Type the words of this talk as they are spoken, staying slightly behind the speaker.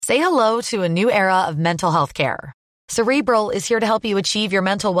Say hello to a new era of mental health care. Cerebral is here to help you achieve your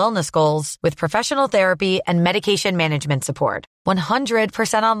mental wellness goals with professional therapy and medication management support.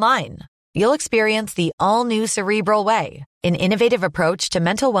 100% online. You'll experience the all-new Cerebral Way, an innovative approach to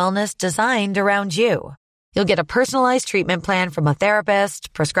mental wellness designed around you. You'll get a personalized treatment plan from a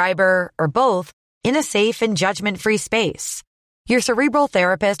therapist, prescriber, or both in a safe and judgment-free space. Your Cerebral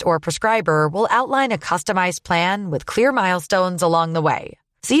therapist or prescriber will outline a customized plan with clear milestones along the way,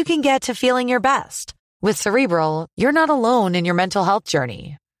 so you can get to feeling your best. With Cerebral, you're not alone in your mental health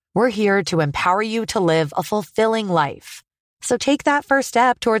journey. We're here to empower you to live a fulfilling life. So take that first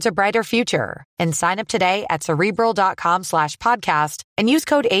step towards a brighter future and sign up today at Cerebral.com/podcast and use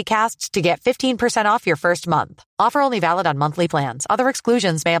code ACAST to get 15% off your first month. Offer only valid on monthly plans. Other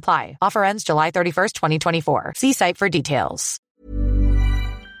exclusions may apply. Offer ends July 31st, 2024. See site for details.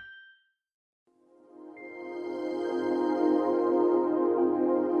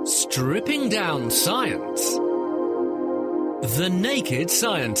 Stripping down science. The Naked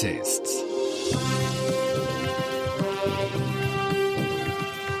Scientists.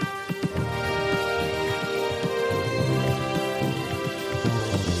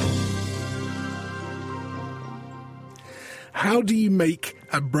 How do you make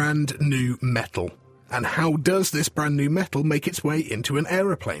a brand new metal? And how does this brand new metal make its way into an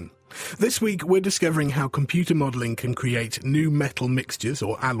aeroplane? This week we're discovering how computer modelling can create new metal mixtures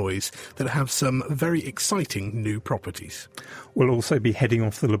or alloys that have some very exciting new properties. We'll also be heading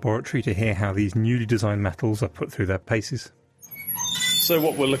off to the laboratory to hear how these newly designed metals are put through their paces. So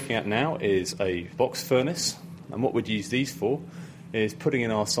what we're looking at now is a box furnace, and what we'd use these for is putting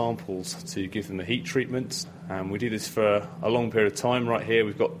in our samples to give them a heat treatment. And we do this for a long period of time. Right here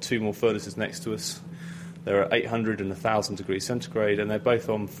we've got two more furnaces next to us. They're at 800 and 1,000 degrees centigrade, and they're both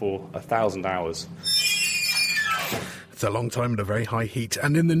on for 1,000 hours. It's a long time at a very high heat.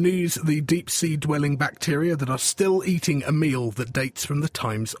 And in the news, the deep-sea dwelling bacteria that are still eating a meal that dates from the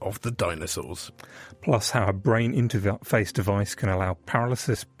times of the dinosaurs. Plus how a brain interface device can allow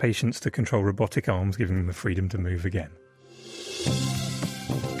paralysis patients to control robotic arms, giving them the freedom to move again.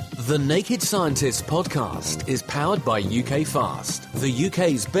 The Naked Scientists podcast is powered by UK Fast, the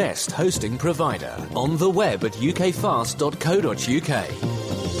UK's best hosting provider. On the web at ukfast.co.uk.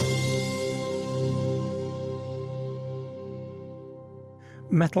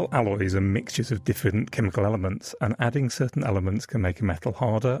 Metal alloys are mixtures of different chemical elements, and adding certain elements can make a metal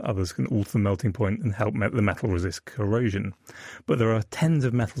harder, others can alter the melting point and help the metal resist corrosion. But there are tens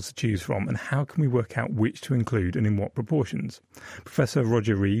of metals to choose from, and how can we work out which to include and in what proportions? Professor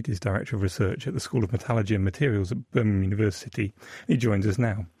Roger Reid is Director of Research at the School of Metallurgy and Materials at Birmingham University. He joins us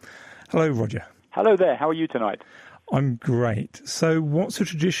now. Hello, Roger. Hello there. How are you tonight? I'm great. So what's a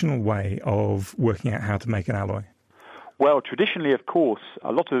traditional way of working out how to make an alloy? Well, traditionally, of course,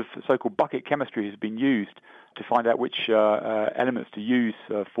 a lot of so-called bucket chemistry has been used to find out which elements to use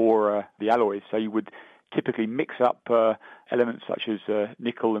for the alloys. So you would typically mix up elements such as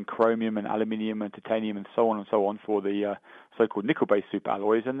nickel and chromium and aluminium and titanium and so on for the so-called nickel-based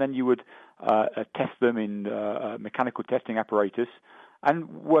superalloys, and then you would test them in mechanical testing apparatus and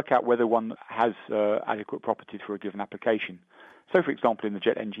work out whether one has adequate properties for a given application. So, for example, in the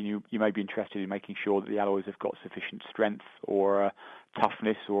jet engine, you may be interested in making sure that the alloys have got sufficient strength or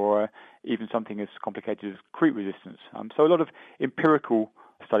toughness or even something as complicated as creep resistance. So a lot of empirical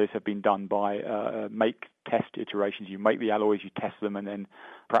studies have been done by make-test iterations. You make the alloys, you test them, and then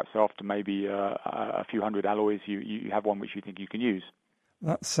perhaps after maybe a few hundred alloys, you have one which you think you can use.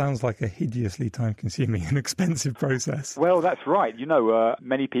 That sounds like a hideously time-consuming and expensive process. Well, that's right.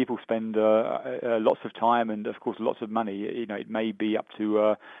 Many people spend lots of time and, of course, lots of money. It may be up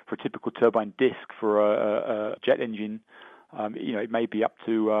to, for a typical turbine disc for a jet engine, it may be up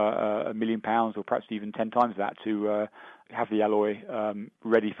to £1 million or perhaps even 10 times that to have the alloy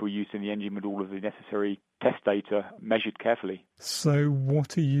ready for use in the engine with all of the necessary test data measured carefully. So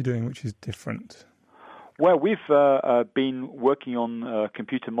what are you doing which is different? Well, we've been working on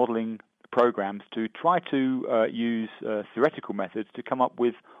computer modeling programs to try to use theoretical methods to come up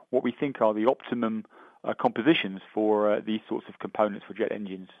with what we think are the optimum compositions for these sorts of components for jet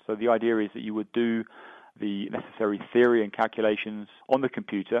engines. So the idea is that you would do the necessary theory and calculations on the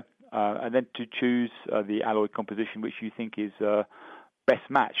computer and then to choose the alloy composition which you think is best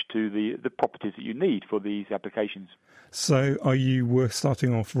matched to the properties that you need for these applications. So are you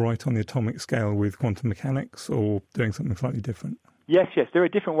starting off right on the atomic scale with quantum mechanics or doing something slightly different? Yes, there are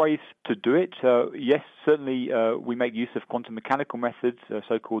different ways to do it. Yes, certainly we make use of quantum mechanical methods,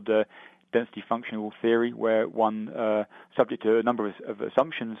 so-called density functional theory, where one, subject to a number of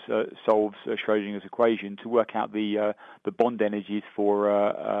assumptions, solves Schrödinger's equation to work out the bond energies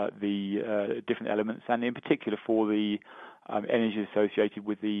for the different elements, and in particular for the energies associated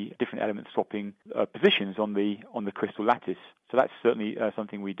with the different elements swapping positions on the crystal lattice. So that's certainly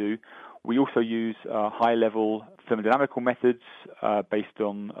something we do. We also use high-level thermodynamical methods based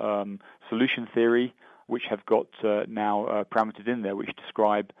on solution theory, which have got now parameters in there which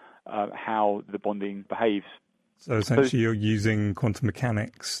describe how the bonding behaves. So essentially you're using quantum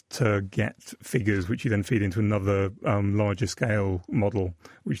mechanics to get figures which you then feed into another larger scale model,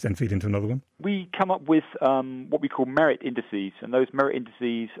 which then feed into another one? We come up with what we call merit indices, and those merit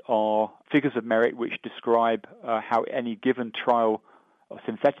indices are figures of merit which describe how any given trial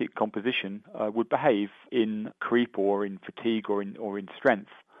synthetic composition would behave in creep or in fatigue or in strength.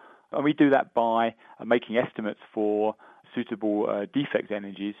 And we do that by making estimates for suitable defect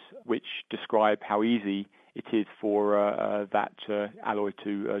energies which describe how easy it is for that alloy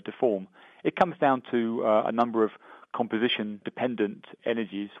to deform. It comes down to a number of composition-dependent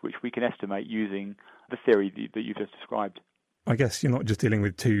energies which we can estimate using the theory that you just described. I guess you're not just dealing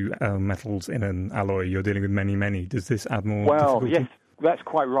with two metals in an alloy, you're dealing with many. Does this add more difficulty? Yes, that's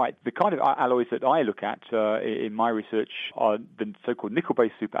quite right. The kind of alloys that I look at in my research are the so-called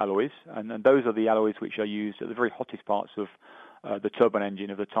nickel-based superalloys, and those are the alloys which are used at the very hottest parts of the turbine engine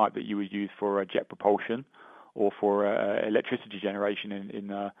of the type that you would use for jet propulsion or for electricity generation in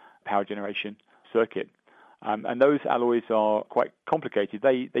a power generation circuit. And those alloys are quite complicated.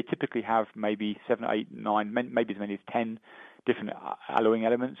 They typically have maybe 7, 8, 9, maybe as many as 10 different alloying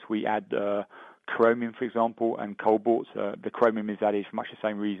elements. We add chromium, for example, and cobalt. The chromium is added for much the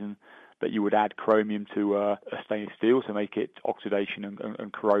same reason that you would add chromium to a stainless steel to make it oxidation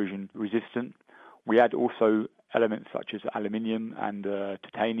and corrosion resistant. We add also elements such as aluminium and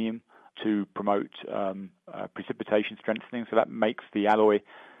titanium to promote precipitation strengthening. So that makes the alloy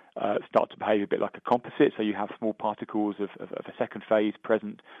start to behave a bit like a composite. So you have small particles of a second phase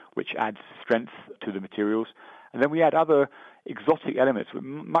present, which adds strength to the materials. And then we add other exotic elements,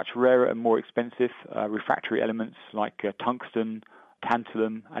 much rarer and more expensive refractory elements like tungsten,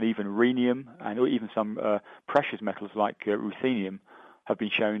 tantalum, and even rhenium, and even some precious metals like ruthenium have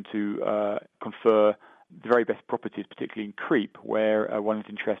been shown to confer the very best properties, particularly in creep, where one is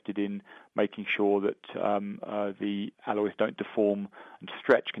interested in making sure that the alloys don't deform and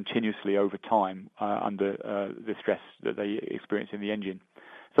stretch continuously over time under the stress that they experience in the engine.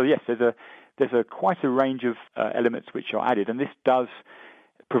 So yes, there's quite a range of elements which are added, and this does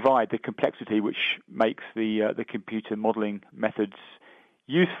provide the complexity which makes the computer modeling methods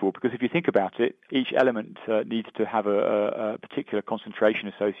useful, because if you think about it, each element needs to have a particular concentration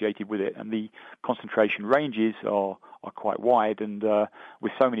associated with it, and the concentration ranges are quite wide, and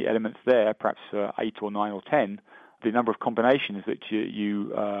with so many elements there, perhaps 8 or 9 or 10, the number of combinations that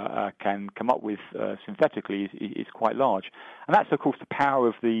you can come up with synthetically is quite large. And that's, of course, the power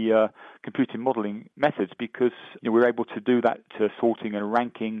of the computer modeling methods, because we're able to do that sorting and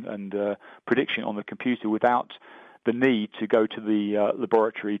ranking and prediction on the computer without the need to go to the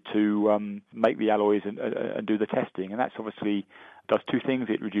laboratory to make the alloys and do the testing. And that's obviously does two things.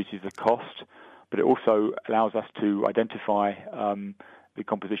 It reduces the cost, but it also allows us to identify the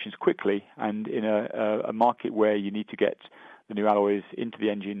compositions quickly. And in a market where you need to get the new alloys into the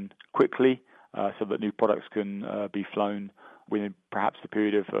engine quickly so that new products can be flown within perhaps the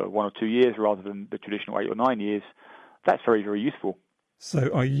period of 1 or 2 years rather than the traditional 8 or 9 years, that's very, very useful.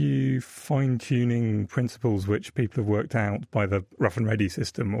 So are you fine-tuning principles which people have worked out by the rough and ready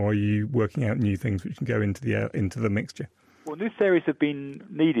system, or are you working out new things which can go into the mixture? Well, new theories have been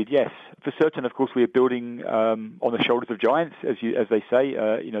needed, yes. For certain, of course, we are building on the shoulders of giants, as they say.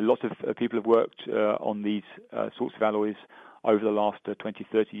 Lots of people have worked on these sorts of alloys over the last 20,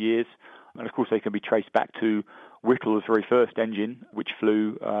 30 years. And, of course, they can be traced back to Whittle's very first engine, which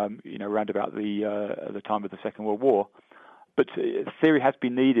flew, around about the time of the Second World War. But theory has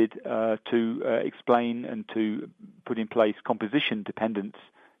been needed to explain and to put in place composition dependence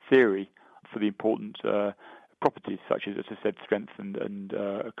theory for the important properties such as I said, strength and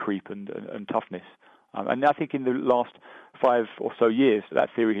creep and toughness. And I think in the last 5 or so years that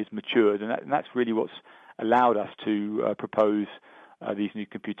theory has matured, and that's really what's allowed us to propose these new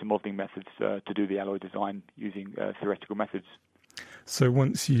computer modeling methods to do the alloy design using theoretical methods. So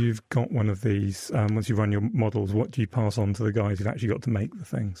once you've got one of these, once you run your models, what do you pass on to the guys who've actually got to make the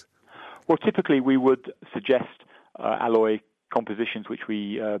things? Well, typically we would suggest alloy compositions which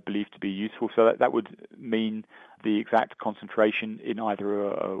we believe to be useful. So that would mean the exact concentration in either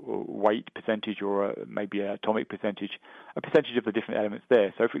a weight percentage or maybe an atomic percentage, a percentage of the different elements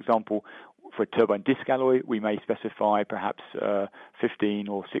there. So, for example, for a turbine disc alloy, we may specify perhaps 15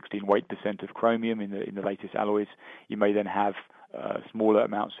 or 16 weight percent of chromium in the latest alloys. You may then have smaller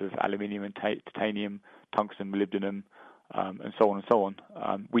amounts of aluminium and titanium, tungsten, molybdenum, and so on and so on.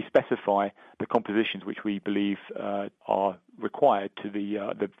 We specify the compositions which we believe are required to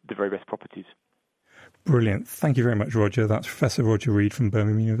the very best properties. Brilliant. Thank you very much, Roger. That's Professor Roger Reid from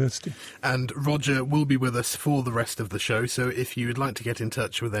Birmingham University. And Roger will be with us for the rest of the show, so if you would like to get in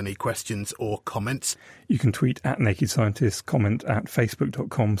touch with any questions or comments, you can tweet at Naked Scientist, comment at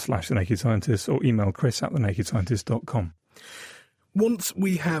facebook.com/thenakedscientist, or email chris@thenakedscientist.com. Once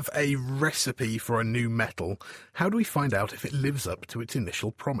we have a recipe for a new metal, how do we find out if it lives up to its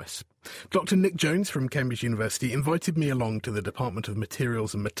initial promise? Dr. Nick Jones from Cambridge University invited me along to the Department of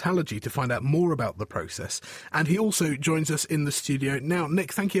Materials and Metallurgy to find out more about the process, and he also joins us in the studio now.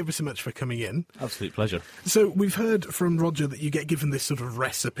 Nick, thank you ever so much for coming in. Absolute pleasure. So we've heard from Roger that you get given this sort of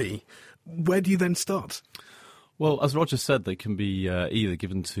recipe. Where do you then start? Well, as Roger said, they can be either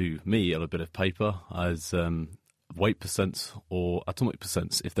given to me on a bit of paper as weight percents or atomic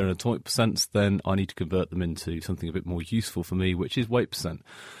percents. If they're in atomic percents, then I need to convert them into something a bit more useful for me, which is weight percent.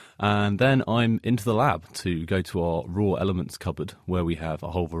 And then I'm into the lab to go to our raw elements cupboard, where we have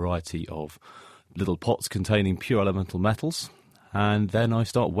a whole variety of little pots containing pure elemental metals. And then I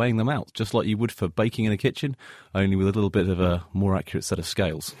start weighing them out, just like you would for baking in a kitchen, only with a little bit of a more accurate set of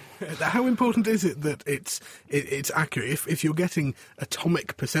scales. How important is it that it's accurate? If you're getting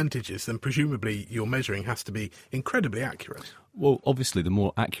atomic percentages, then presumably your measuring has to be incredibly accurate. Well, obviously, the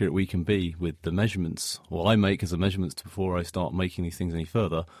more accurate we can be with the measurements, or I make as the measurements before I start making these things any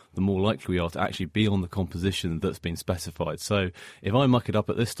further, the more likely we are to actually be on the composition that's been specified. So if I muck it up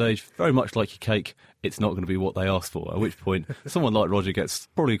at this stage, very much like your cake, it's not going to be what they asked for, at which point someone like Roger gets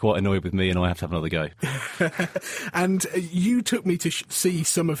probably quite annoyed with me and I have to have another go. And you took me to see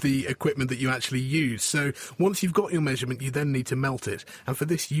some of the equipment that you actually use. So once you've got your measurement, you then need to melt it. And for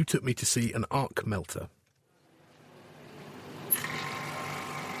this, you took me to see an arc melter.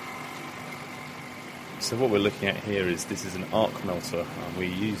 So what we're looking at here is this is an arc melter, and we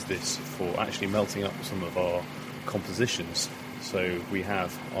use this for actually melting up some of our compositions. So we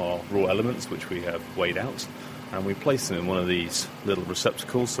have our raw elements, which we have weighed out, and we place them in one of these little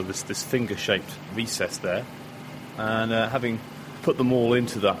receptacles, so this finger-shaped recess there. And having put them all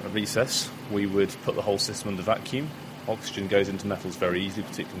into that recess, we would put the whole system under vacuum. Oxygen goes into metals very easily,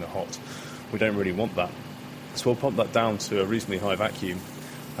 particularly in the hot. We don't really want that. So we'll pump that down to a reasonably high vacuum.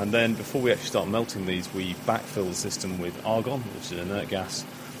 And then before we actually start melting these, we backfill the system with argon, which is an inert gas,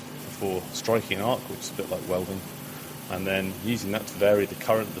 before striking an arc, which is a bit like welding. And then using that to vary the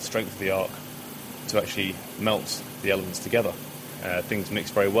current, the strength of the arc, to actually melt the elements together. Things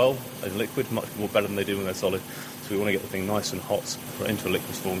mix very well in liquid, much more better than they do when they're solid. So we want to get the thing nice and hot into a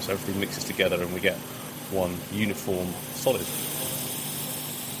liquid form so everything mixes together and we get one uniform solid.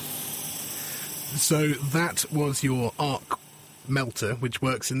 So that was your arc melter, which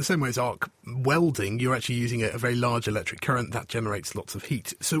works in the same way as arc welding. You're actually using a very large electric current that generates lots of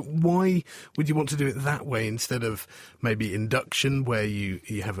heat. So why would you want to do it that way instead of maybe induction, where you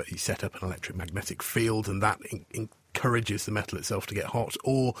set up an electromagnetic field and that encourages the metal itself to get hot,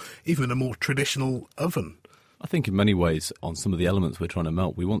 or even a more traditional oven? I think in many ways, on some of the elements we're trying to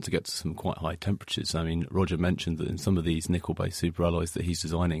melt, we want to get to some quite high temperatures. I mean, Roger mentioned that in some of these nickel-based superalloys that he's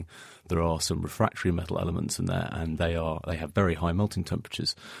designing, there are some refractory metal elements in there, and they have very high melting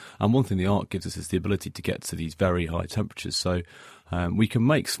temperatures. And one thing the arc gives us is the ability to get to these very high temperatures. So we can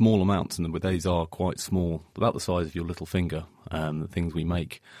make small amounts, and these are quite small, about the size of your little finger, the things we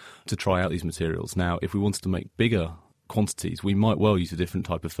make, to try out these materials. Now, if we wanted to make bigger quantities, we might well use a different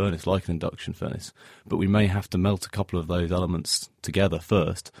type of furnace, like an induction furnace, but we may have to melt a couple of those elements together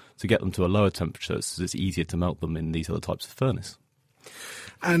first to get them to a lower temperature, so it's easier to melt them in these other types of furnace.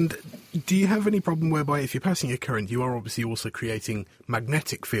 And do you have any problem whereby if you're passing a current, you are obviously also creating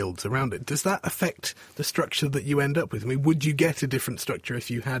magnetic fields around it? Does that affect the structure that you end up with? I mean, would you get a different structure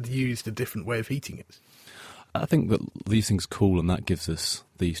if you had used a different way of heating it? I think that these things cool, and that gives us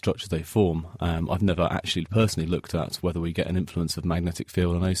the structures they form. I've never actually personally looked at whether we get an influence of magnetic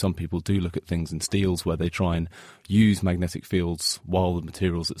field. I know some people do look at things in steels where they try and use magnetic fields while the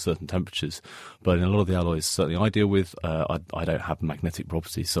material's at certain temperatures. But in a lot of the alloys certainly I deal with, I don't have magnetic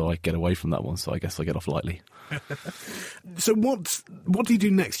properties, so I get away from that one, so I guess I get off lightly. So what do you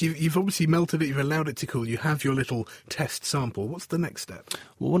do next? You've obviously melted it, you've allowed it to cool, you have your little test sample. What's the next step?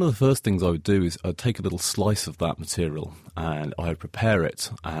 Well, one of the first things I would do is I'd take a little slice of that material and I'd prepare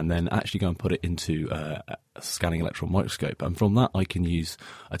it and then actually go and put it into a scanning electron microscope. And from that I can use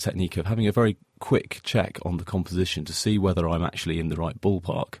a technique of having a very quick check on the composition to see whether I'm actually in the right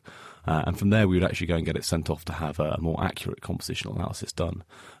ballpark. And from there we would actually go and get it sent off to have a more accurate compositional analysis done.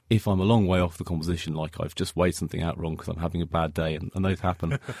 If I'm a long way off the composition, like I've just weighed something out wrong because I'm having a bad day, and those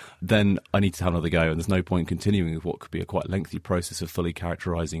happen, then I need to have another go, and there's no point continuing with what could be a quite lengthy process of fully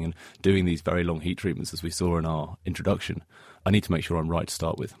characterising and doing these very long heat treatments as we saw in our introduction. I need to make sure I'm right to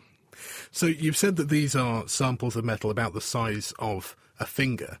start with. So you've said that these are samples of metal about the size of a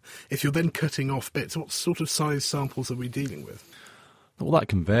finger. If you're then cutting off bits, what sort of size samples are we dealing with? Well, that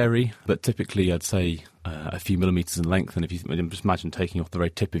can vary, but typically I'd say a few millimetres in length, and if you just imagine taking off the very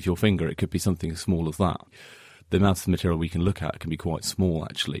tip of your finger, it could be something as small as that. The amount of material we can look at can be quite small,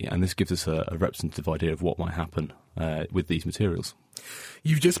 actually, and this gives us a representative idea of what might happen with these materials.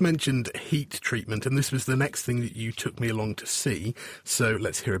 You've just mentioned heat treatment, and this was the next thing that you took me along to see, so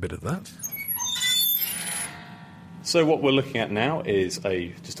let's hear a bit of that. So what we're looking at now is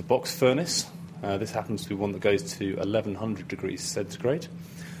just a box furnace. This happens to be one that goes to 1100 degrees centigrade.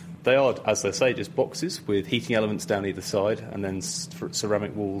 They are, as they say, just boxes with heating elements down either side and then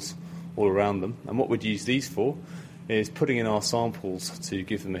ceramic walls all around them. And what we'd use these for is putting in our samples to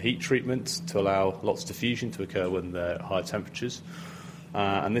give them a heat treatment to allow lots of diffusion to occur when they're at higher temperatures.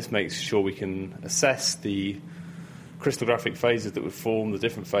 And this makes sure we can assess the crystallographic phases that would form, the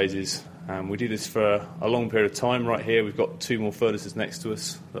different phases. We do this for a long period of time. Right here we've got two more furnaces next to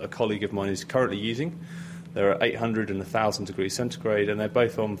us that a colleague of mine is currently using. They're at 800 and 1000 degrees centigrade, and they're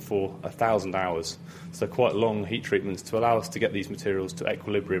both on for 1,000 hours. So quite long heat treatments to allow us to get these materials to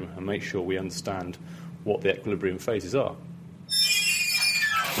equilibrium and make sure we understand what the equilibrium phases are.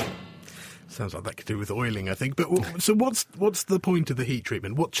 Sounds like that could do with oiling, I think. But so what's the point of the heat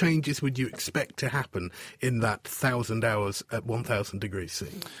treatment? What changes would you expect to happen in that 1,000 hours at 1,000 degrees C?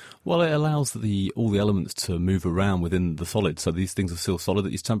 Well, it allows all the elements to move around within the solid. So these things are still solid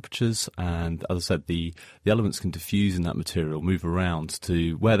at these temperatures, and as I said, the elements can diffuse in that material, move around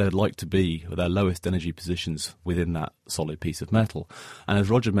to where they'd like to be, or their lowest energy positions within that solid piece of metal. And as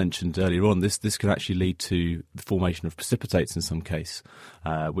Roger mentioned earlier on, this can actually lead to the formation of precipitates in some case,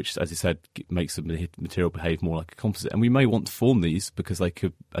 which, as he said, makes the material behave more like a composite. And we may want to form these because they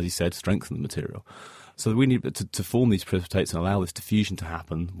could, as he said, strengthen the material. So we need to form these precipitates and allow this diffusion to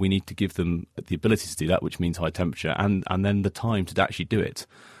happen. We need to give them the ability to do that, which means high temperature, and then the time to actually do it.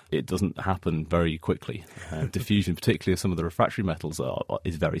 It doesn't happen very quickly. Diffusion, particularly of some of the refractory metals,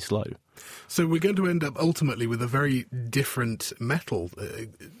 is very slow. So we're going to end up ultimately with a very different metal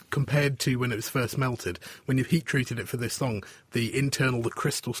compared to when it was first melted. When you've heat treated it for this long, the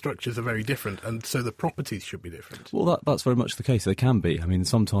crystal structures are very different, and so the properties should be different. Well, that's very much the case. They can be. I mean,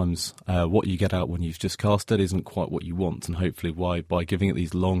 sometimes what you get out when you've just cast it isn't quite what you want, and hopefully by giving it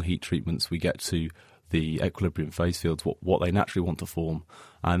these long heat treatments, we get to the equilibrium phase fields, what they naturally want to form.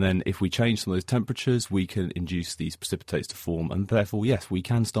 And then if we change some of those temperatures, we can induce these precipitates to form. And therefore, yes, we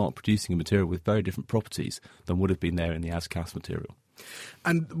can start producing a material with very different properties than would have been there in the as-cast material.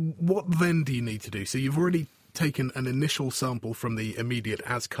 And what then do you need to do? So you've already taken an initial sample from the immediate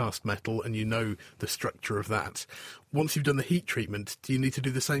as-cast metal and you know the structure of that. Once you've done the heat treatment, do you need to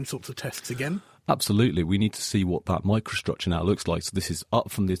do the same sorts of tests again? Absolutely. We need to see what that microstructure now looks like. So this is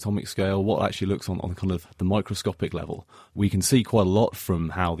up from the atomic scale, what actually looks on kind of the microscopic level. We can see quite a lot from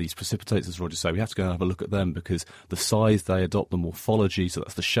how these precipitates, as Roger said, we have to go and have a look at them because the size they adopt, the morphology, so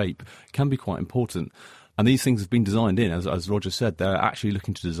that's the shape, can be quite important. And these things have been designed in, as Roger said, they're actually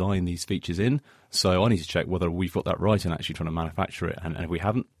looking to design these features in. So I need to check whether we've got that right and actually trying to manufacture it. And if we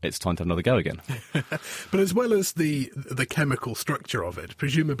haven't, it's time to have another go again. But as well as the chemical structure of it,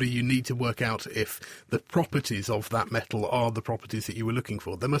 presumably you need to work out if the properties of that metal are the properties that you were looking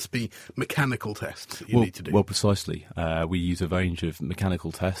for. There must be mechanical tests that you need to do. Well, precisely. We use a range of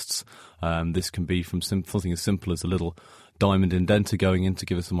mechanical tests. This can be from something as simple as a little diamond indenter going in to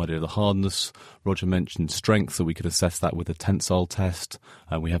give us some idea of the hardness. Roger mentioned strength, so we could assess that with a tensile test.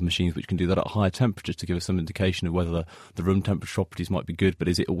 We have machines which can do that at higher temperatures to give us some indication of whether the room temperature properties might be good, but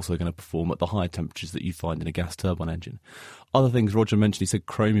is it also going to perform at the higher temperatures that you find in a gas turbine engine? Other things Roger mentioned, he said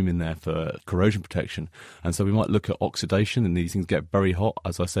chromium in there for corrosion protection, and so we might look at oxidation, and these things get very hot.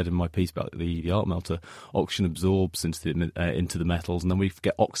 As I said in my piece about the arc melter, oxygen absorbs into the metals, and then we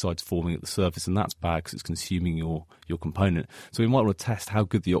get oxides forming at the surface, and that's bad because it's consuming your component. So we might want to test how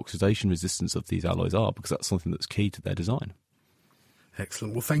good the oxidation resistance of these alloys are, because that's something that's key to their design.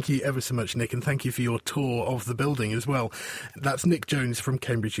 Excellent. Well, thank you ever so much, Nick, and thank you for your tour of the building as well. That's Nick Jones from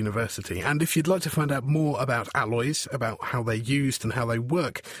Cambridge University. And if you'd like to find out more about alloys, about how they're used and how they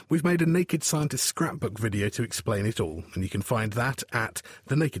work, we've made a Naked Scientist scrapbook video to explain it all. And you can find that at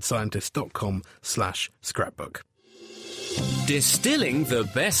thenakedscientist.com/scrapbook. Distilling the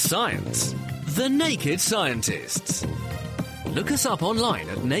best science. The Naked Scientists. Look us up online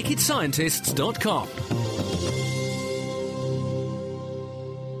at nakedscientists.com.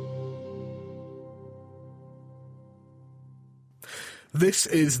 This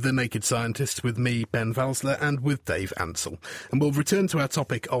is The Naked Scientist with me, Ben Valsler, and with Dave Ansell. And we'll return to our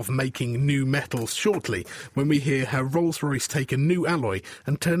topic of making new metals shortly when we hear how Rolls-Royce take a new alloy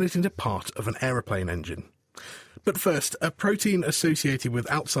and turn it into part of an aeroplane engine. But first, a protein associated with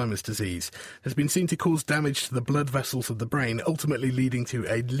Alzheimer's disease has been seen to cause damage to the blood vessels of the brain, ultimately leading to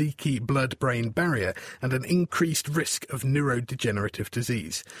a leaky blood-brain barrier and an increased risk of neurodegenerative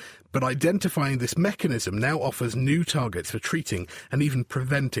disease. But identifying this mechanism now offers new targets for treating and even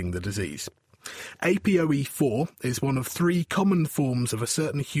preventing the disease. APOE4 is one of 3 common forms of a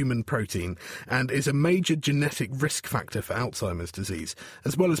certain human protein and is a major genetic risk factor for Alzheimer's disease,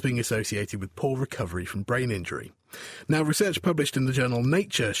 as well as being associated with poor recovery from brain injury. Now, research published in the journal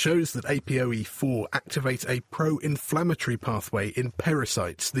Nature shows that APOE4 activates a pro-inflammatory pathway in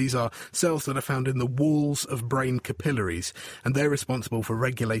pericytes. These are cells that are found in the walls of brain capillaries, and they're responsible for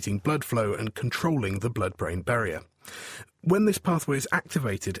regulating blood flow and controlling the blood-brain barrier. When this pathway is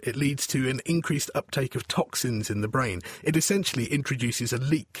activated, it leads to an increased uptake of toxins in the brain. It essentially introduces a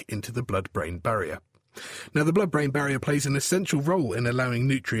leak into the blood-brain barrier. Now, the blood-brain barrier plays an essential role in allowing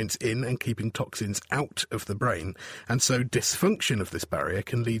nutrients in and keeping toxins out of the brain, and so dysfunction of this barrier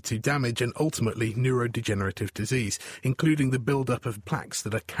can lead to damage and ultimately neurodegenerative disease, including the build-up of plaques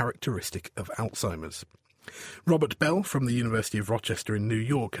that are characteristic of Alzheimer's. Robert Bell from the University of Rochester in New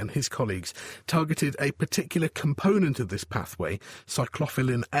York and his colleagues targeted a particular component of this pathway,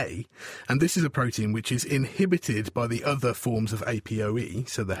 cyclophilin A, and this is a protein which is inhibited by the other forms of APOE,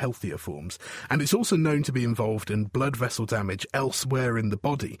 so the healthier forms, and it's also known to be involved in blood vessel damage elsewhere in the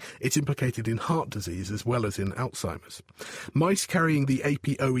body. It's implicated in heart disease as well as in Alzheimer's. Mice carrying the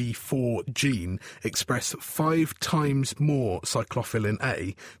APOE4 gene express 5 times more cyclophilin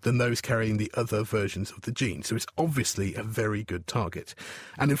A than those carrying the other versions of the gene, so it's obviously a very good target.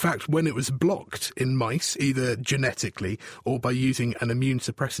 And in fact, when it was blocked in mice, either genetically or by using an immune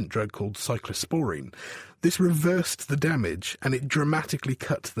suppressant drug called cyclosporine, this reversed the damage and it dramatically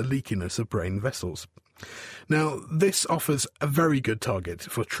cut the leakiness of brain vessels. Now, this offers a very good target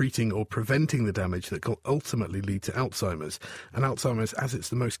for treating or preventing the damage that will ultimately lead to Alzheimer's, and Alzheimer's, as it's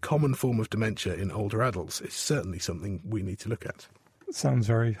the most common form of dementia in older adults, is certainly something we need to look at. Sounds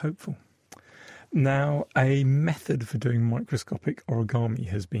very hopeful. Now, a method for doing microscopic origami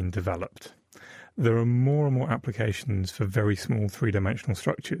has been developed. There are more and more applications for very small 3-dimensional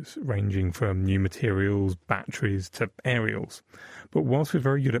structures, ranging from new materials, batteries, to aerials. But whilst we're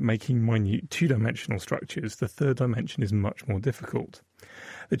very good at making minute 2-dimensional structures, the 3rd dimension is much more difficult.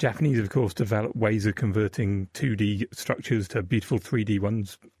 The Japanese, of course, developed ways of converting 2D structures to beautiful 3D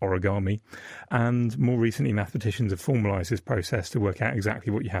ones, origami, and more recently mathematicians have formalised this process to work out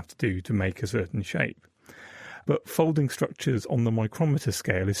exactly what you have to do to make a certain shape. But folding structures on the micrometer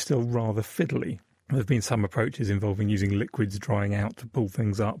scale is still rather fiddly. There have been some approaches involving using liquids drying out to pull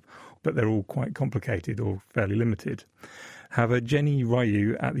things up, but they're all quite complicated or fairly limited. However, Jenny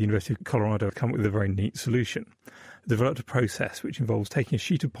Ryu at the University of Colorado have come up with a very neat solution. They developed a process which involves taking a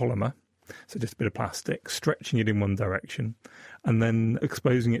sheet of polymer, so just a bit of plastic, stretching it in one direction, and then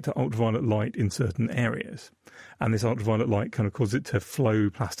exposing it to ultraviolet light in certain areas. And this ultraviolet light kind of causes it to flow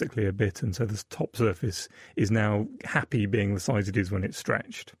plastically a bit, and so the top surface is now happy being the size it is when it's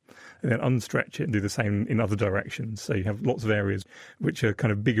stretched. And then unstretch it and do the same in other directions, so you have lots of areas which are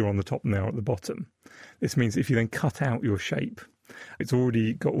kind of bigger on the top than they are at the bottom. This means if you then cut out your shape, it's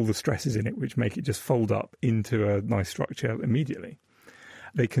already got all the stresses in it which make it just fold up into a nice structure immediately.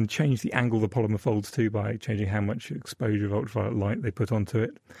 They can change the angle the polymer folds to by changing how much exposure of ultraviolet light they put onto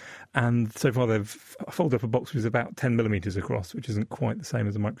it. And so far they've folded up a box which is about 10 millimetres across, which isn't quite the same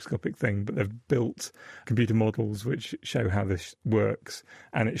as a microscopic thing, but they've built computer models which show how this works,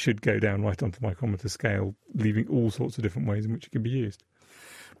 and it should go down right onto micrometer scale, leaving all sorts of different ways in which it can be used.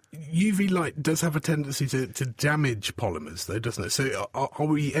 UV light does have a tendency to damage polymers, though, doesn't it? So are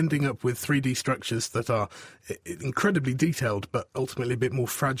we ending up with 3D structures that are incredibly detailed but ultimately a bit more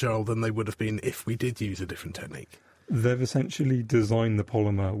fragile than they would have been if we did use a different technique? They've essentially designed the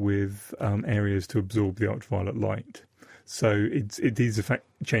polymer with areas to absorb the ultraviolet light. So it is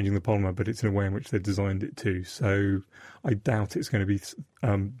changing the polymer, but it's in a way in which they've designed it to. So I doubt it's going to be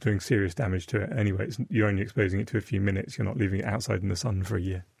doing serious damage to it. Anyway, you're only exposing it to a few minutes. You're not leaving it outside in the sun for a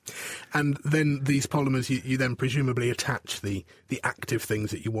year. And then these polymers, you then presumably attach the active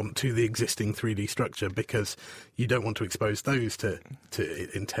things that you want to the existing 3D structure because you don't want to expose those to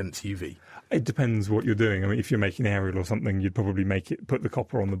intense UV. It depends what you're doing. I mean, if you're making an aerial or something, you'd probably put the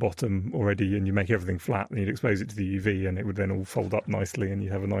copper on the bottom already and you make everything flat and you'd expose it to the UV and it would then all fold up nicely and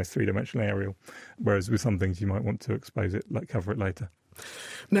you'd have a nice three-dimensional aerial. Whereas with some things you might want to expose it, like cover it later.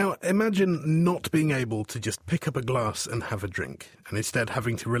 Now, imagine not being able to just pick up a glass and have a drink, and instead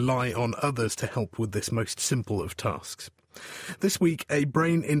having to rely on others to help with this most simple of tasks. This week, a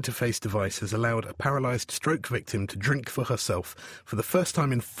brain interface device has allowed a paralysed stroke victim to drink for herself for the first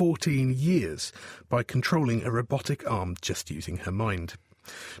time in 14 years by controlling a robotic arm just using her mind.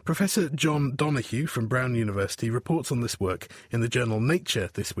 Professor John Donoghue from Brown University reports on this work in the journal Nature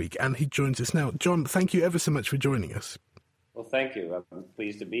this week, and he joins us now. John, thank you ever so much for joining us. Well, thank you. I'm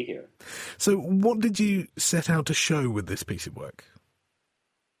pleased to be here. So what did you set out to show with this piece of work?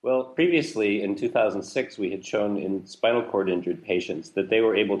 Well, previously in 2006, we had shown in spinal cord injured patients that they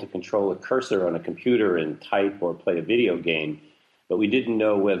were able to control a cursor on a computer and type or play a video game, but we didn't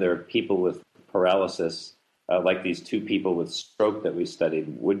know whether people with paralysis, like these two people with stroke that we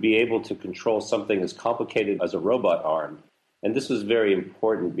studied, would be able to control something as complicated as a robot arm. And this was very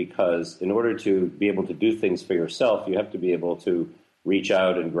important because in order to be able to do things for yourself, you have to be able to reach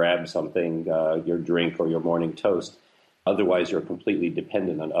out and grab something, your drink or your morning toast. Otherwise, you're completely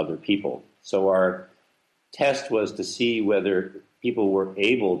dependent on other people. So our test was to see whether people were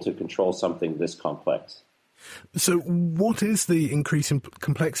able to control something this complex. So what is the increase in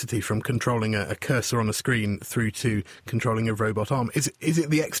complexity from controlling a cursor on a screen through to controlling a robot arm? Is it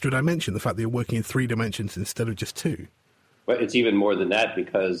the extra dimension, the fact that you're working in 3 dimensions instead of just 2? Well, it's even more than that,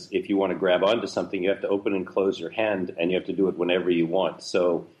 because if you want to grab onto something, you have to open and close your hand, and you have to do it whenever you want.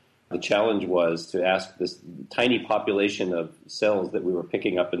 So the challenge was to ask this tiny population of cells that we were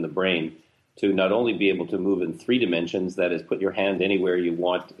picking up in the brain to not only be able to move in 3 dimensions, that is, put your hand anywhere you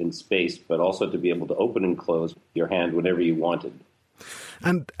want in space, but also to be able to open and close your hand whenever you wanted.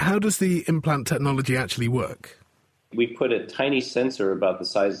 And how does the implant technology actually work? We put a tiny sensor about the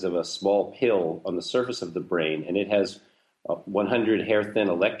size of a small pill on the surface of the brain, and it has 100 hair-thin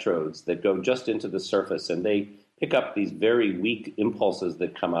electrodes that go just into the surface, and they pick up these very weak impulses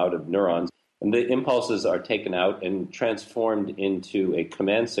that come out of neurons. And the impulses are taken out and transformed into a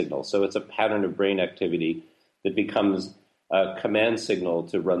command signal. So it's a pattern of brain activity that becomes a command signal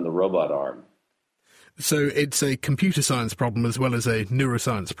to run the robot arm. So it's a computer science problem as well as a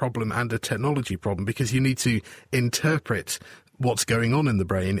neuroscience problem and a technology problem, because you need to interpret what's going on in the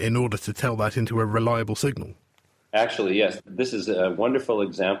brain in order to tell that into a reliable signal. Actually, yes. This is a wonderful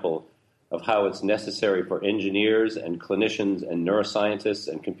example of how it's necessary for engineers and clinicians and neuroscientists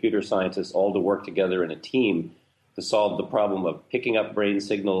and computer scientists all to work together in a team to solve the problem of picking up brain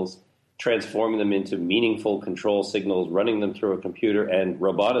signals, transforming them into meaningful control signals, running them through a computer, and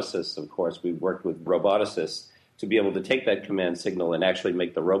roboticists, of course. We've worked with roboticists to be able to take that command signal and actually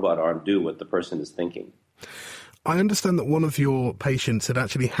make the robot arm do what the person is thinking. I understand that one of your patients had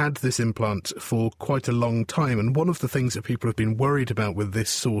actually had this implant for quite a long time, and one of the things that people have been worried about with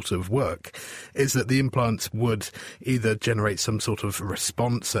this sort of work is that the implants would either generate some sort of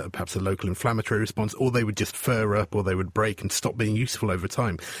response, perhaps a local inflammatory response, or they would just fur up, or they would break and stop being useful over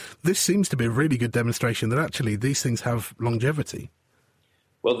time. This seems to be a really good demonstration that actually these things have longevity.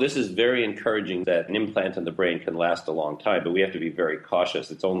 Well, this is very encouraging that an implant in the brain can last a long time, but we have to be very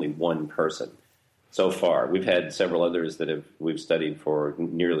cautious. It's only one person. So far, we've had several others that we've studied for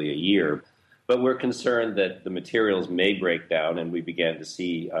nearly a year, but we're concerned that the materials may break down, and we began to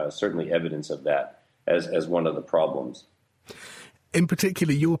see certainly evidence of that as one of the problems. In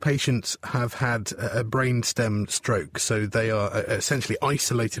particular, your patients have had a brainstem stroke, so they are essentially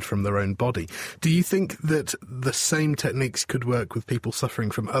isolated from their own body. Do you think that the same techniques could work with people suffering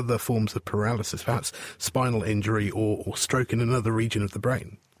from other forms of paralysis, perhaps spinal injury or stroke in another region of the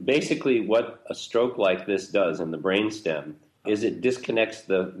brain? Basically, what a stroke like this does in the brainstem is it disconnects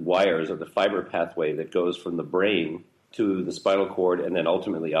the wires or the fiber pathway that goes from the brain to the spinal cord and then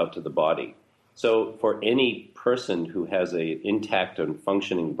ultimately out to the body. So for any person who has an intact and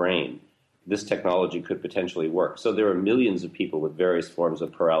functioning brain, this technology could potentially work. So there are millions of people with various forms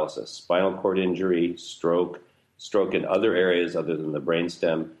of paralysis, spinal cord injury, stroke in other areas other than the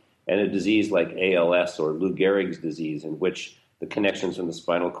brainstem, and a disease like ALS or Lou Gehrig's disease, in which the connections from the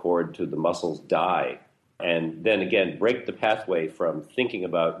spinal cord to the muscles die, and then again break the pathway from thinking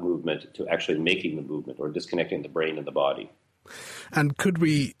about movement to actually making the movement or disconnecting the brain and the body. And could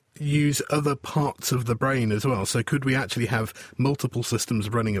we use other parts of the brain as well? So could we actually have multiple systems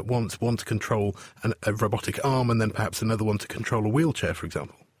running at once, one to control a robotic arm and then perhaps another one to control a wheelchair, for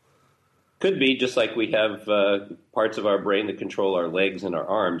example? Could be, just like we have parts of our brain that control our legs and our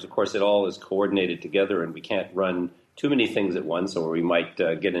arms. Of course, it all is coordinated together and we can't run too many things at once or we might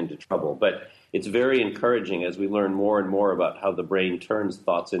get into trouble. But it's very encouraging as we learn more and more about how the brain turns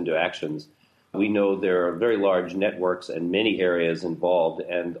thoughts into actions. We know there are very large networks and many areas involved,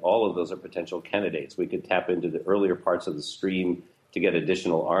 and all of those are potential candidates. We could tap into the earlier parts of the stream to get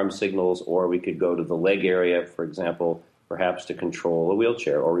additional arm signals, or we could go to the leg area, for example, perhaps to control a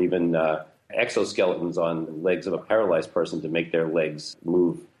wheelchair, or even exoskeletons on the legs of a paralyzed person to make their legs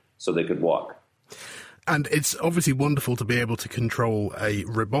move so they could walk. And it's obviously wonderful to be able to control a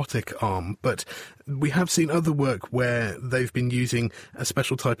robotic arm, but we have seen other work where they've been using a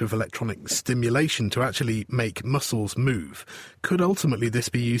special type of electronic stimulation to actually make muscles move. Could ultimately this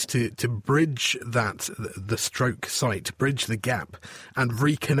be used to bridge the stroke site, bridge the gap, and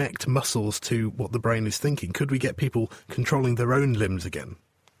reconnect muscles to what the brain is thinking? Could we get people controlling their own limbs again?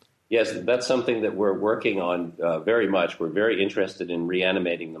 Yes, that's something that we're working on very much. We're very interested in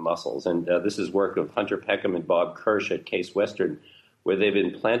reanimating the muscles. And this is work of Hunter Peckham and Bob Kirsch at Case Western, where they've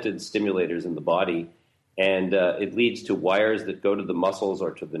implanted stimulators in the body. And it leads to wires that go to the muscles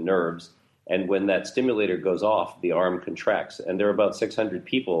or to the nerves. And when that stimulator goes off, the arm contracts. And there are about 600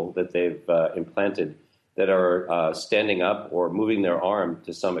 people that they've implanted that are standing up or moving their arm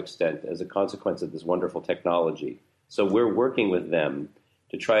to some extent as a consequence of this wonderful technology. So we're working with them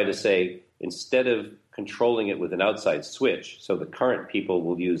to try to say, instead of controlling it with an outside switch, so the current people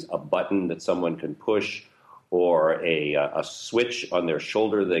will use a button that someone can push or a switch on their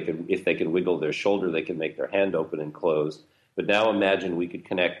shoulder. If they can wiggle their shoulder, they can make their hand open and close. But now imagine we could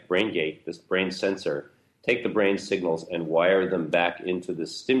connect BrainGate, this brain sensor, take the brain signals and wire them back into the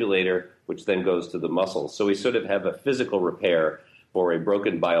stimulator, which then goes to the muscles. So we sort of have a physical repair for a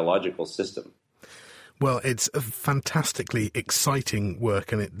broken biological system. Well, it's a fantastically exciting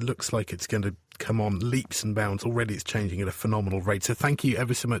work, and it looks like it's going to come on leaps and bounds. Already it's changing at a phenomenal rate. So thank you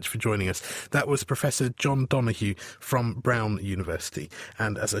ever so much for joining us. That was Professor John Donoghue from Brown University.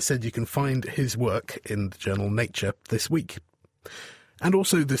 And as I said, you can find his work in the journal Nature this week. And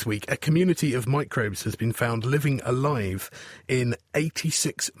also this week, a community of microbes has been found living alive in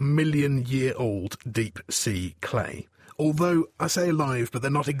 86 million year old deep sea clay. Although, I say alive, but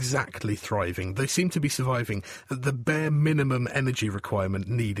they're not exactly thriving. They seem to be surviving at the bare minimum energy requirement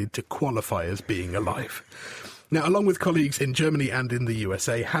needed to qualify as being alive. Now, along with colleagues in Germany and in the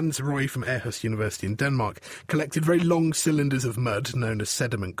USA, Hans Roy from Aarhus University in Denmark collected very long cylinders of mud, known as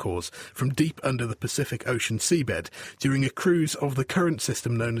sediment cores, from deep under the Pacific Ocean seabed during a cruise of the current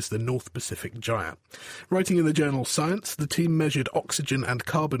system known as the North Pacific Gyre. Writing in the journal Science, the team measured oxygen and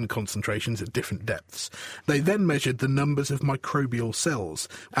carbon concentrations at different depths. They then measured the numbers of microbial cells.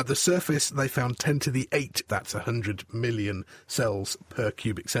 At the surface, they found 10 to the 8, that's 100 million cells per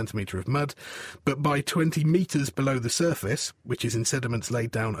cubic centimetre of mud, but by 20 metres below the surface, which is in sediments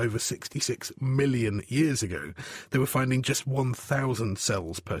laid down over 66 million years ago, they were finding just 1,000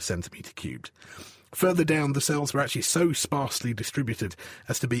 cells per centimetre cubed. Further down, the cells were actually so sparsely distributed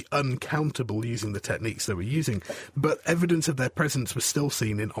as to be uncountable using the techniques they were using, but evidence of their presence was still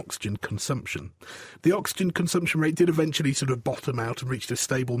seen in oxygen consumption. The oxygen consumption rate did eventually sort of bottom out and reached a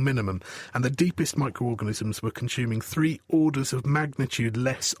stable minimum, and the deepest microorganisms were consuming 3 orders of magnitude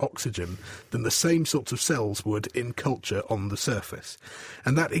less oxygen than the same sorts of cells would in culture on the surface.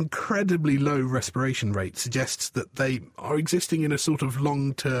 And that incredibly low respiration rate suggests that they are existing in a sort of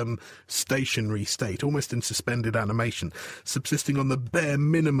long-term stationary state, almost in suspended animation, subsisting on the bare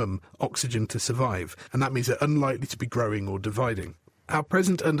minimum oxygen to survive, and that means they're unlikely to be growing or dividing. Our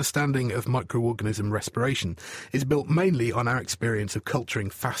present understanding of microorganism respiration is built mainly on our experience of culturing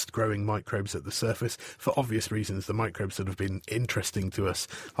fast-growing microbes at the surface. For obvious reasons, the microbes that have been interesting to us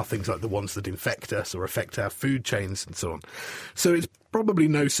are things like the ones that infect us or affect our food chains and so on. So it's probably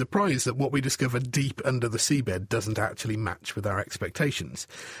no surprise that what we discover deep under the seabed doesn't actually match with our expectations.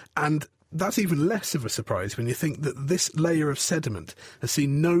 And that's even less of a surprise when you think that this layer of sediment has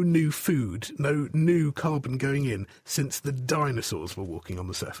seen no new food, no new carbon going in since the dinosaurs were walking on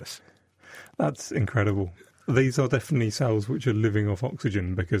the surface. That's incredible. These are definitely cells which are living off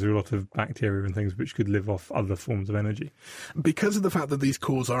oxygen because there are a lot of bacteria and things which could live off other forms of energy. Because of the fact that these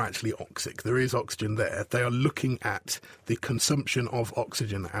cores are actually oxic, there is oxygen there, they are looking at the consumption of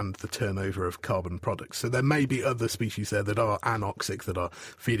oxygen and the turnover of carbon products. So there may be other species there that are anoxic, that are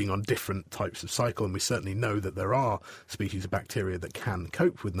feeding on different types of cycle, and we certainly know that there are species of bacteria that can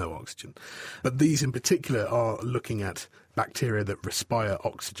cope with no oxygen. But these in particular are looking at bacteria that respire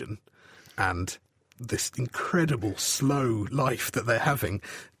oxygen and this incredible slow life that they're having,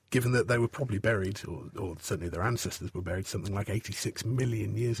 given that they were probably buried, or certainly their ancestors were buried, something like 86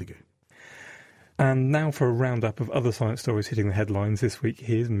 million years ago. And now for a roundup of other science stories hitting the headlines this week,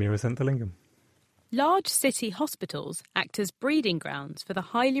 here's Meera Senthilingam. Large city hospitals act as breeding grounds for the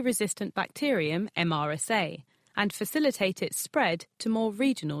highly resistant bacterium MRSA and facilitate its spread to more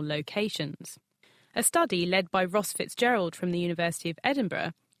regional locations. A study led by Ross Fitzgerald from the University of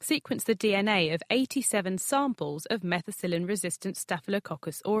Edinburgh sequenced the DNA of 87 samples of methicillin-resistant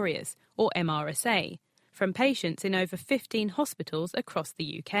Staphylococcus aureus, or MRSA, from patients in over 15 hospitals across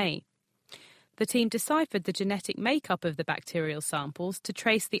the UK. The team deciphered the genetic makeup of the bacterial samples to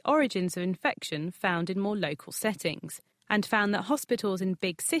trace the origins of infection found in more local settings, and found that hospitals in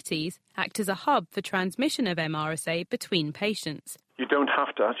big cities act as a hub for transmission of MRSA between patients. You don't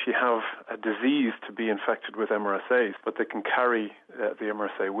have to actually have a disease to be infected with MRSAs, but they can carry the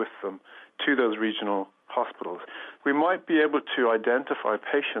MRSA with them to those regional hospitals. We might be able to identify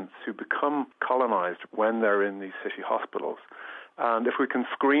patients who become colonized when they're in these city hospitals. And if we can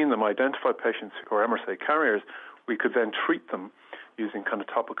screen them, identify patients who are MRSA carriers, we could then treat them using kind of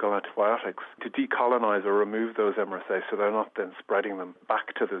topical antibiotics to decolonize or remove those MRSA so they're not then spreading them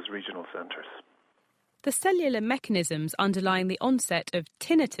back to those regional centers. The cellular mechanisms underlying the onset of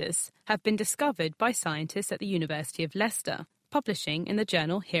tinnitus have been discovered by scientists at the University of Leicester, publishing in the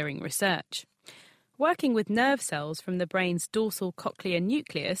journal Hearing Research. Working with nerve cells from the brain's dorsal cochlear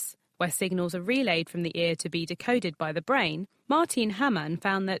nucleus, where signals are relayed from the ear to be decoded by the brain, Martine Hammann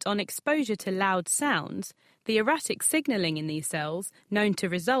found that on exposure to loud sounds, the erratic signalling in these cells, known to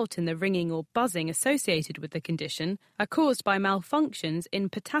result in the ringing or buzzing associated with the condition, are caused by malfunctions in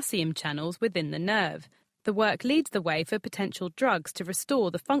potassium channels within the nerve. The work leads the way for potential drugs to restore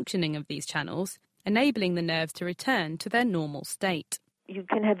the functioning of these channels, enabling the nerves to return to their normal state. You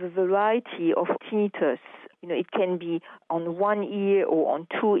can have a variety of tinnitus. It can be on one ear or on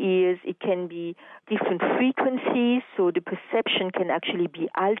two ears. It can be different frequencies, so the perception can actually be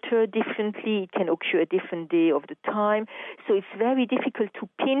altered differently. It can occur a different day of the time. So it's very difficult to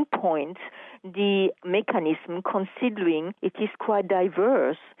pinpoint the mechanism, considering it is quite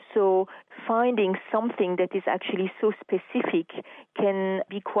diverse. So finding something that is actually so specific can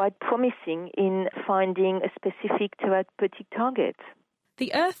be quite promising in finding a specific therapeutic target.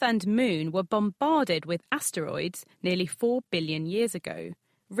 The Earth and Moon were bombarded with asteroids nearly 4 billion years ago,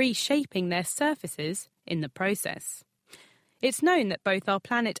 reshaping their surfaces in the process. It's known that both our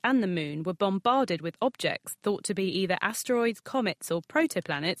planet and the Moon were bombarded with objects thought to be either asteroids, comets or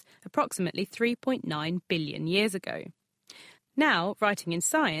protoplanets approximately 3.9 billion years ago. Now, writing in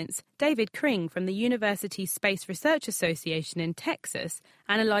Science, David Kring from the University Space Research Association in Texas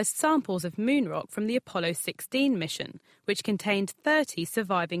analysed samples of moon rock from the Apollo 16 mission, which contained 30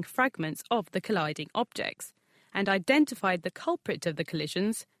 surviving fragments of the colliding objects, and identified the culprit of the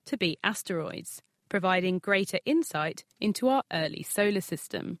collisions to be asteroids, providing greater insight into our early solar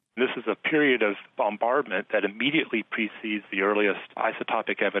system. This is a period of bombardment that immediately precedes the earliest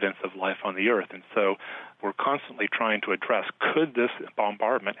isotopic evidence of life on the Earth. And so we're constantly trying to address, could this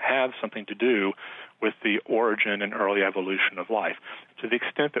bombardment have something to do with the origin and early evolution of life? To the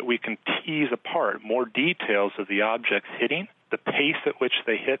extent that we can tease apart more details of the objects hitting, the pace at which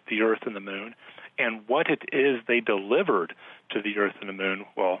they hit the Earth and the Moon, and what it is they delivered to the Earth and the Moon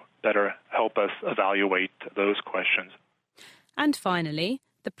will better help us evaluate those questions. And finally,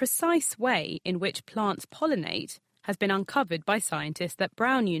 the precise way in which plants pollinate has been uncovered by scientists at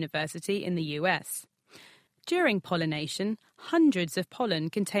Brown University in the US. During pollination, hundreds of pollen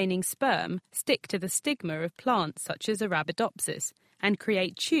containing sperm stick to the stigma of plants such as Arabidopsis and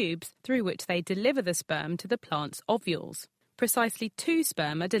create tubes through which they deliver the sperm to the plant's ovules. precisely 2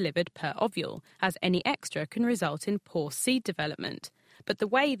 sperm are delivered per ovule, as any extra can result in poor seed development. But the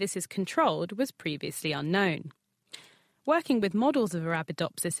way this is controlled was previously unknown. Working with models of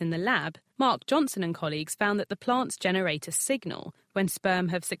Arabidopsis in the lab, Mark Johnson and colleagues found that the plants generate a signal when sperm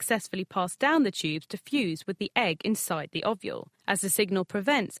have successfully passed down the tubes to fuse with the egg inside the ovule, as the signal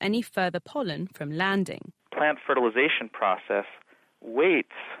prevents any further pollen from landing. Plant fertilization process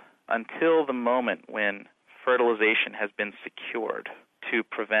waits until the moment when fertilization has been secured to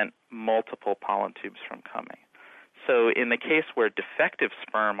prevent multiple pollen tubes from coming. So in the case where defective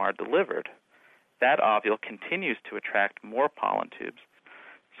sperm are delivered, that ovule continues to attract more pollen tubes.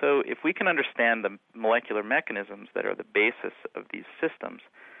 So if we can understand the molecular mechanisms that are the basis of these systems,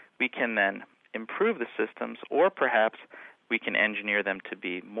 we can then improve the systems, or perhaps we can engineer them to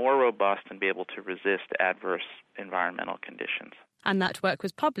be more robust and be able to resist adverse environmental conditions. And that work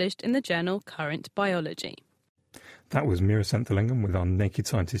was published in the journal Current Biology. That was Mira Senthilingam with our Naked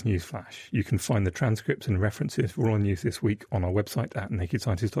Scientist Newsflash. You can find the transcripts and references for all our news this week on our website at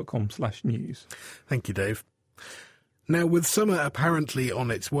nakedscientist.com/news. Thank you, Dave. Now, with summer apparently on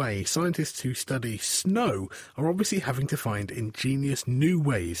its way, scientists who study snow are obviously having to find ingenious new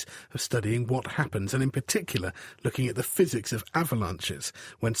ways of studying what happens, and in particular looking at the physics of avalanches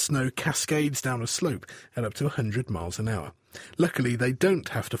when snow cascades down a slope at up to 100 miles an hour. Luckily, they don't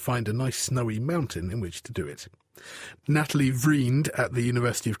have to find a nice snowy mountain in which to do it. Natalie Vriend at the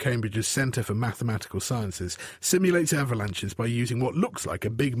University of Cambridge's Centre for Mathematical Sciences simulates avalanches by using what looks like a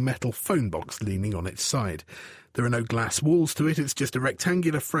big metal phone box leaning on its side. There are no glass walls to it, it's just a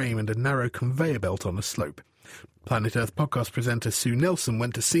rectangular frame and a narrow conveyor belt on a slope. Planet Earth podcast presenter Sue Nelson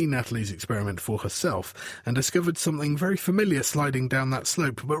went to see Natalie's experiment for herself and discovered something very familiar sliding down that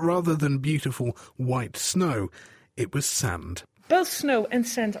slope, but rather than beautiful white snow, it was sand. Both snow and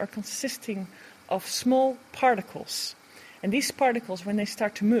sand are consisting of small particles. And these particles, when they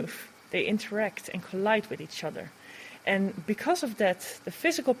start to move, they interact and collide with each other. And because of that, the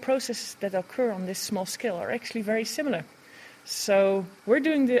physical processes that occur on this small scale are actually very similar. So we're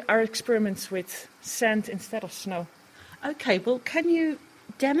doing our experiments with sand instead of snow. Okay, well, can you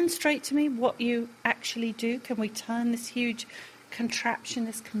demonstrate to me what you actually do? Can we turn this huge contraption,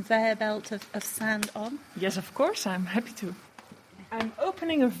 this conveyor belt of sand on? Yes, of course, I'm happy to. I'm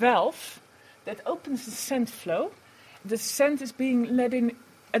opening a valve that opens the sand flow. The sand is being let in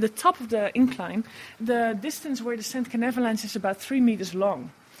at the top of the incline. The distance where the sand can avalanche is about 3 meters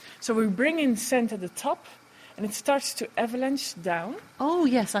long. So we bring in sand at the top, and it starts to avalanche down. Oh,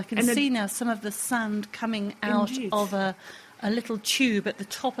 yes, I can see now some of the sand coming out of a little tube at the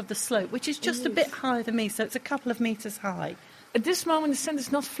top of the slope, which is just a bit higher than me, so it's a couple of meters high. At this moment, the sand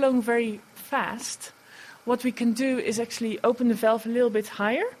is not flowing very fast. What we can do is actually open the valve a little bit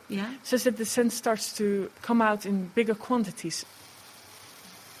higher, so that the sand starts to come out in bigger quantities.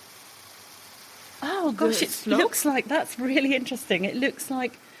 Oh, gosh, it looks like that's really interesting. It looks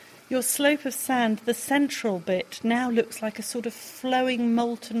like your slope of sand, the central bit, now looks like a sort of flowing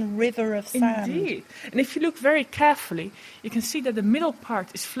molten river of sand. Indeed. And if you look very carefully, you can see that the middle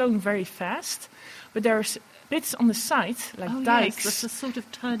part is flowing very fast, but there's bits on the side, like dikes. Yes, that's a sort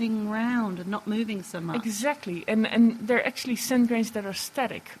of turning round and not moving so much. Exactly, and they're actually sand grains that are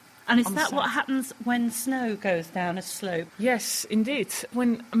static. And is that what happens when snow goes down a slope? Yes, indeed.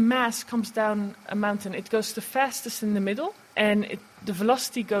 When a mass comes down a mountain, it goes the fastest in the middle, and the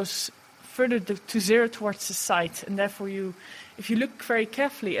velocity goes further to zero towards the side. And therefore, if you look very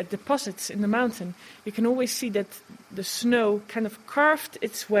carefully at deposits in the mountain, you can always see that the snow kind of carved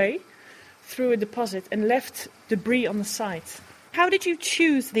its way through a deposit and left debris on the side. How did you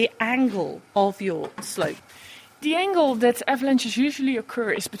choose the angle of your slope? The angle that avalanches usually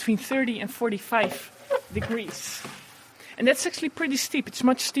occur is between 30 and 45 degrees. And that's actually pretty steep. It's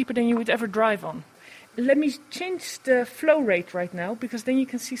much steeper than you would ever drive on. Let me change the flow rate right now, because then you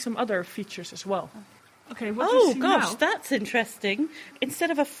can see some other features as well. Okay, what do you see now? That's interesting.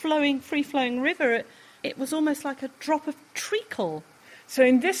 Instead of a free-flowing river, it was almost like a drop of treacle. So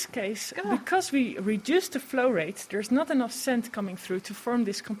in this case, because we reduced the flow rate, there's not enough sand coming through to form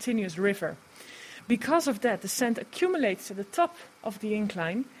this continuous river. Because of that, the sand accumulates at the top of the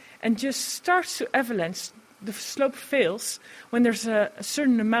incline and just starts to avalanche. The slope fails when there's a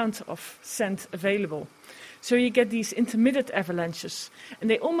certain amount of sand available. So you get these intermittent avalanches, and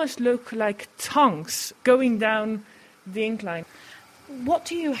they almost look like tongues going down the incline. What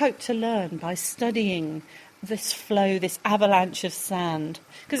do you hope to learn by studying this flow, this avalanche of sand?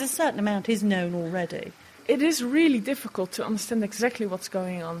 Because a certain amount is known already. It is really difficult to understand exactly what's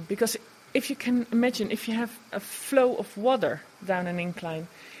going on, because if you can imagine, if you have a flow of water down an incline,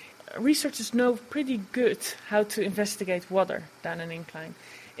 researchers know pretty good how to investigate water down an incline.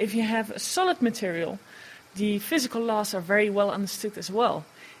 If you have a solid material, the physical laws are very well understood as well.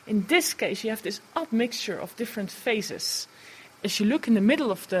 In this case, you have this odd mixture of different phases. As you look in the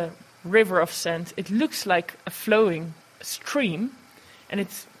middle of the river of sand, it looks like a flowing stream, and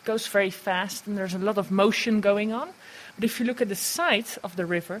it goes very fast, and there's a lot of motion going on. But if you look at the side of the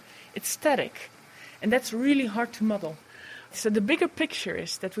river, it's static, and that's really hard to model. So the bigger picture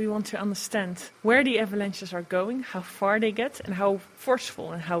is that we want to understand where the avalanches are going, how far they get, and how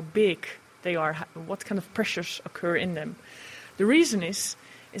forceful and how big they are, what kind of pressures occur in them. The reason is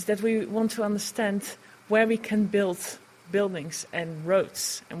that we want to understand where we can build buildings and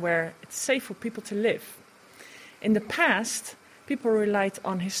roads and where it's safe for people to live. In the past, people relied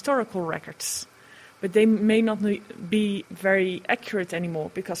on historical records, but they may not be very accurate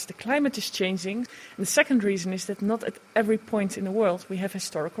anymore because the climate is changing. And the second reason is that not at every point in the world we have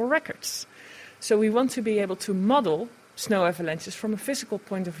historical records. So we want to be able to model snow avalanches from a physical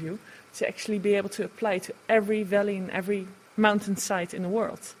point of view to actually be able to apply to every valley and every mountainside in the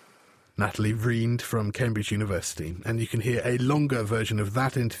world. Natalie Vriend from Cambridge University. And you can hear a longer version of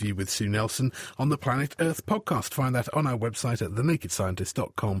that interview with Sue Nelson on the Planet Earth podcast. Find that on our website at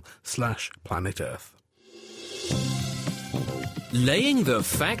thenakedscientist.com/Planet Earth. Laying the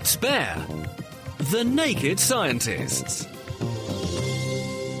facts bare. The Naked Scientists.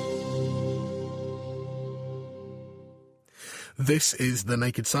 This is The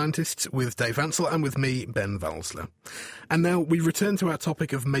Naked Scientists with Dave Ansell and with me, Ben Valsler. And now we return to our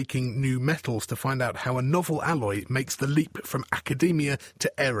topic of making new metals to find out how a novel alloy makes the leap from academia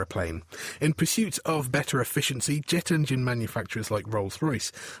to aeroplane. In pursuit of better efficiency, jet engine manufacturers like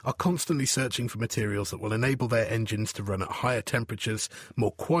Rolls-Royce are constantly searching for materials that will enable their engines to run at higher temperatures,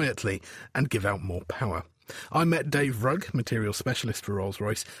 more quietly, and give out more power. I met Dave Rugg, material specialist for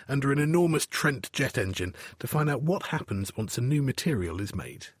Rolls-Royce, under an enormous Trent jet engine to find out what happens once a new material is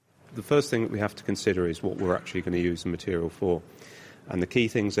made. The first thing that we have to consider is what we're actually going to use the material for. And the key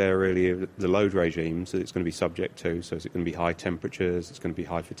things there really are the load regimes that it's going to be subject to. So is it going to be high temperatures, it's going to be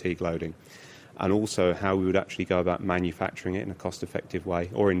high fatigue loading, and also how we would actually go about manufacturing it in a cost-effective way,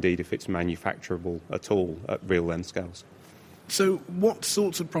 or indeed if it's manufacturable at all at real length scales. So what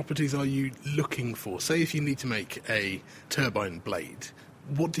sorts of properties are you looking for? Say if you need to make a turbine blade,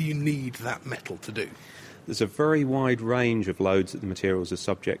 what do you need that metal to do? There's a very wide range of loads that the materials are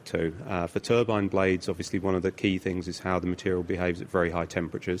subject to. For turbine blades, obviously one of the key things is how the material behaves at very high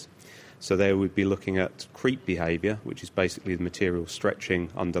temperatures. So there we'd be looking at creep behaviour, which is basically the material stretching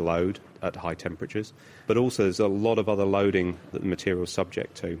under load at high temperatures. But also there's a lot of other loading that the material is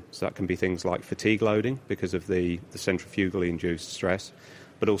subject to. So that can be things like fatigue loading because of the centrifugally induced stress,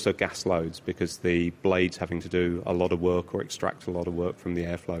 but also gas loads because the blade's having to do a lot of work or extract a lot of work from the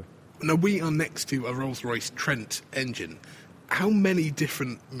airflow. Now we are next to a Rolls-Royce Trent engine. How many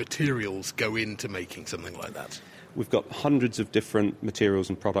different materials go into making something like that? We've got hundreds of different materials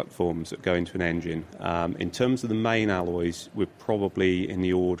and product forms that go into an engine. In terms of the main alloys, we're probably in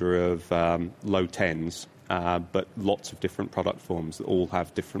the order of low tens, but lots of different product forms that all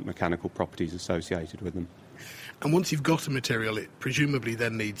have different mechanical properties associated with them. And once you've got a material, it presumably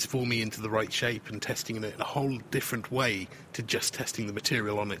then needs forming into the right shape and testing it in a whole different way to just testing the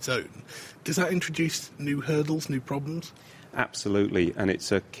material on its own. Does that introduce new hurdles, new problems? Absolutely, and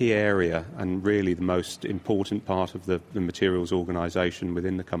it's a key area and really the most important part of the materials organisation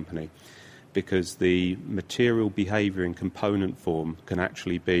within the company, because the material behaviour in component form can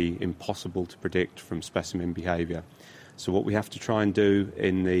actually be impossible to predict from specimen behaviour. So what we have to try and do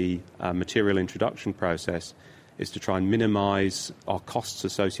in the material introduction process is to try and minimise our costs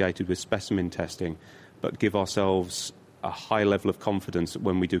associated with specimen testing, but give ourselves a high level of confidence that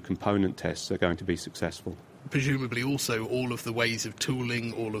when we do component tests they're going to be successful. Presumably also all of the ways of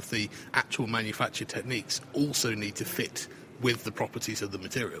tooling, all of the actual manufacture techniques also need to fit with the properties of the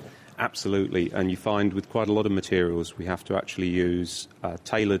material. Absolutely, and you find with quite a lot of materials we have to actually use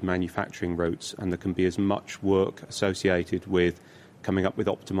tailored manufacturing routes, and there can be as much work associated with coming up with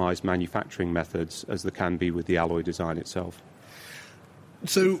optimised manufacturing methods as there can be with the alloy design itself.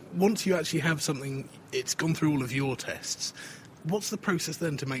 So once you actually have something, it's gone through all of your tests, what's the process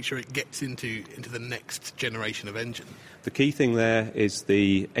then to make sure it gets into the next generation of engine? The key thing there is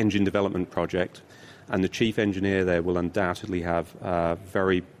the engine development project, and the chief engineer there will undoubtedly have a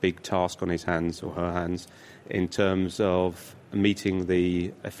very big task on his hands or her hands in terms of meeting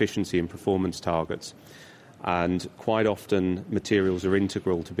the efficiency and performance targets. And quite often materials are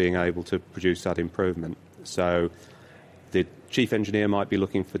integral to being able to produce that improvement. So the chief engineer might be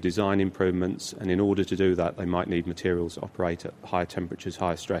looking for design improvements, and in order to do that, they might need materials that operate at higher temperatures,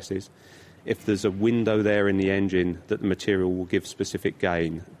 higher stresses. If there's a window there in the engine that the material will give specific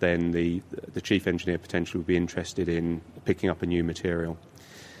gain, then the chief engineer potentially will be interested in picking up a new material.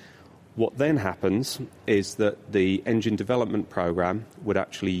 What then happens is that the engine development program would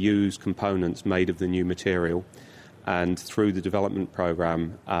actually use components made of the new material, and through the development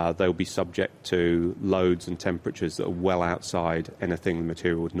program, they'll be subject to loads and temperatures that are well outside anything the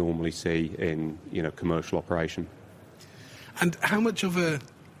material would normally see in commercial operation. And how much of a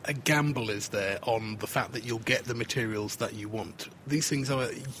gamble is there on the fact that you'll get the materials that you want? These things are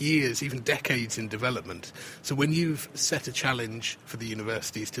years, even decades in development. So when you've set a challenge for the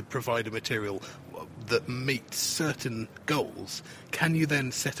universities to provide a material that meets certain goals, can you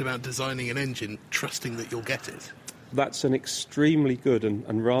then set about designing an engine trusting that you'll get it? That's an extremely good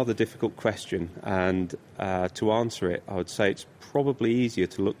and rather difficult question, and to answer it, I would say it's probably easier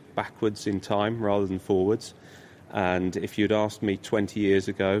to look backwards in time rather than forwards. And if you'd asked me 20 years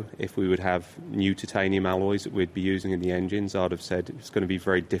ago if we would have new titanium alloys that we'd be using in the engines, I'd have said it's going to be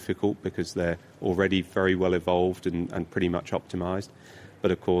very difficult because they're already very well evolved and pretty much optimised.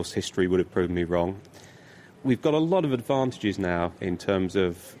 But of course, history would have proven me wrong. We've got a lot of advantages now in terms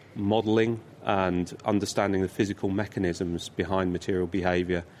of modelling and understanding the physical mechanisms behind material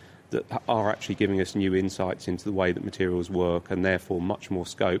behaviour that are actually giving us new insights into the way that materials work, and therefore much more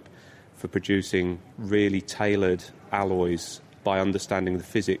scope for producing really tailored alloys by understanding the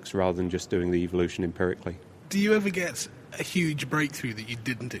physics rather than just doing the evolution empirically. Do you ever get a huge breakthrough that you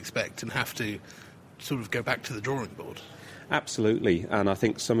didn't expect and have to sort of go back to the drawing board? Absolutely, and I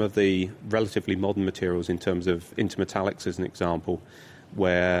think some of the relatively modern materials, in terms of intermetallics as an example,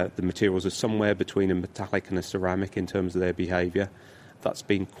 where the materials are somewhere between a metallic and a ceramic in terms of their behaviour, that's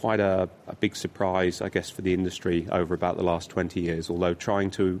been quite a big surprise, I guess, for the industry over about the last 20 years, although trying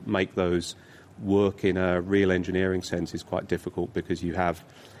to make those work in a real engineering sense is quite difficult because you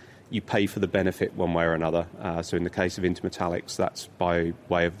pay for the benefit one way or another. So in the case of intermetallics, that's by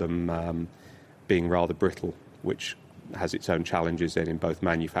way of them being rather brittle, which has its own challenges in both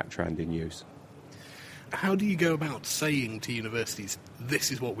manufacture and in use. How do you go about saying to universities,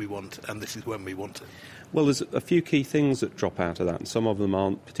 this is what we want and this is when we want it? Well, there's a few key things that drop out of that, and some of them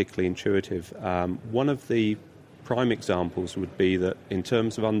aren't particularly intuitive. One of the prime examples would be that in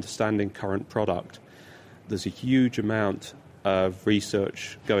terms of understanding current product, there's a huge amount of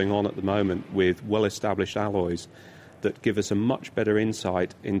research going on at the moment with well-established alloys that give us a much better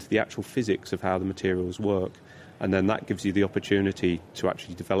insight into the actual physics of how the materials work, and then that gives you the opportunity to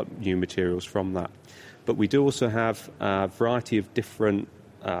actually develop new materials from that. But we do also have a variety of different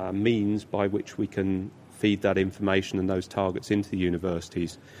means by which we can feed that information and those targets into the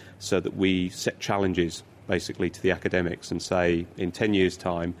universities, so that we set challenges basically to the academics and say, in 10 years'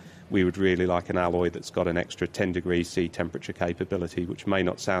 time, we would really like an alloy that's got an extra 10 degrees C temperature capability, which may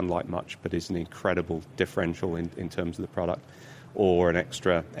not sound like much, but is an incredible differential in terms of the product, or an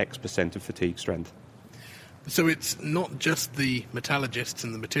extra X% of fatigue strength. So it's not just the metallurgists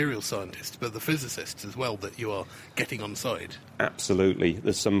and the material scientists, but the physicists as well that you are getting on side? Absolutely.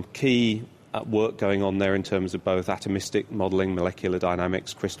 There's some key work going on there in terms of both atomistic modelling, molecular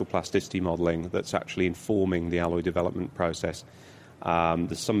dynamics, crystal plasticity modelling that's actually informing the alloy development process.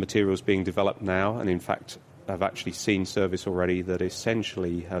 There's some materials being developed now, and in fact I've actually seen service already that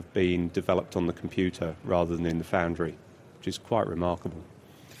essentially have been developed on the computer rather than in the foundry, which is quite remarkable.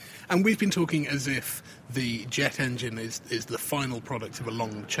 And we've been talking as if the jet engine is the final product of a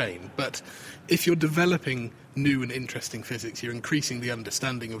long chain. But if you're developing new and interesting physics, you're increasing the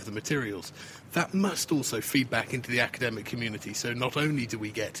understanding of the materials, that must also feed back into the academic community. So not only do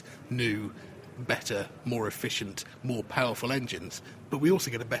we get new, better, more efficient, more powerful engines, but we also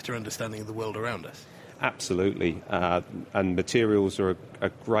get a better understanding of the world around us. Absolutely. And materials are a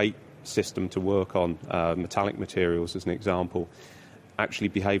great system to work on. Metallic materials, as an example, actually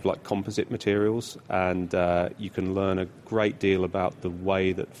behave like composite materials, and you can learn a great deal about the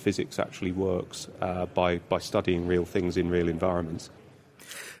way that physics actually works by studying real things in real environments.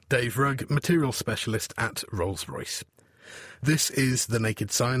 Dave Rugg, materials specialist at Rolls-Royce. This is The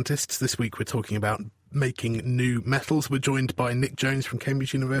Naked Scientists. This week we're talking about making new metals. We're joined by Nick Jones from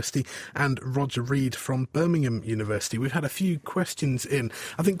Cambridge University and Roger Reid from Birmingham University. We've had a few questions in.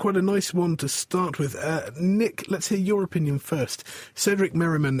 I think quite a nice one to start with. Nick, let's hear your opinion first. Cedric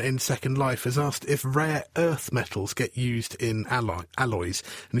Merriman in Second Life has asked if rare earth metals get used in alloys,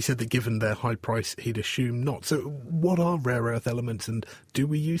 and he said that given their high price, he'd assume not. So what are rare earth elements, and do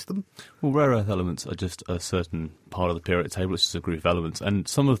we use them? Well, rare earth elements are just a certain part of the periodic table, which is a group of elements, and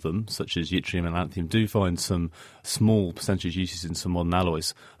some of them, such as yttrium and lanthanum, do do find some small percentage uses in some modern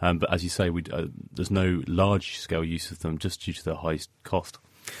alloys, but as you say, there's no large-scale use of them just due to their high cost.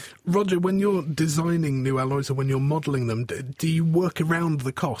 Roger, when you're designing new alloys or when you're modelling them, do you work around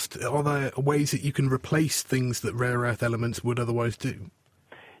the cost? Are there ways that you can replace things that rare earth elements would otherwise do?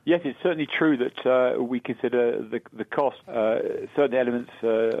 Yes, it's certainly true that we consider the cost. Certain elements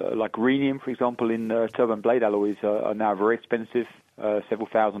like rhenium, for example, in turbine blade alloys are now very expensive, several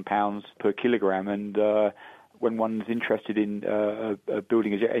 £1,000s per kilogram, and when one's interested in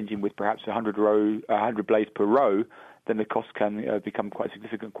building a jet engine with perhaps 100 blades per row, then the cost can become quite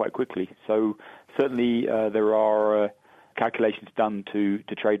significant quite quickly. So certainly there are calculations done to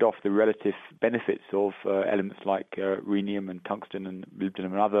trade off the relative benefits of elements like rhenium and tungsten and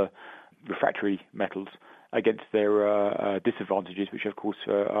molybdenum and other refractory metals against their disadvantages, which of course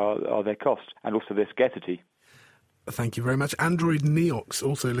are their cost and also their scarcity. Thank you very much. Android Neox,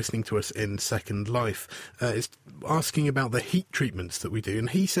 also listening to us in Second Life, is asking about the heat treatments that we do. And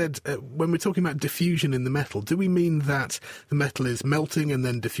he said, when we're talking about diffusion in the metal, do we mean that the metal is melting and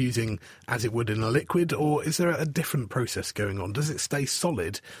then diffusing as it would in a liquid, or is there a different process going on? Does it stay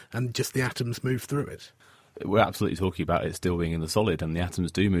solid and just the atoms move through it? We're absolutely talking about it still being in the solid, and the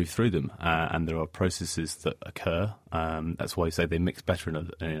atoms do move through them, and there are processes that occur. That's why you say they mix better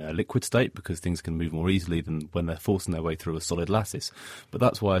in a liquid state, because things can move more easily than when they're forcing their way through a solid lattice. But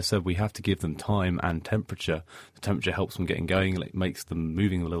that's why I said we have to give them time and temperature. The temperature helps them getting going, it makes them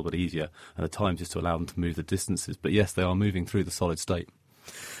moving a little bit easier, and the time just to allow them to move the distances. But yes, they are moving through the solid state.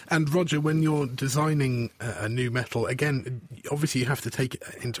 And Roger, when you're designing a new metal, again, obviously you have to take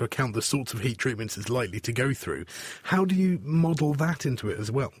into account the sorts of heat treatments it's likely to go through. How do you model that into it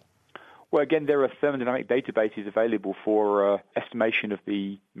as well? Well, again, there are thermodynamic databases available for estimation of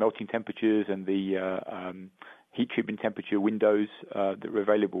the melting temperatures and the heat treatment temperature windows that are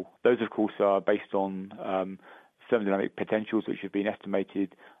available. Those, of course, are based on thermodynamic potentials which have been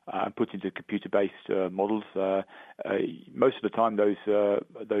estimated and put into computer-based models. Most of the time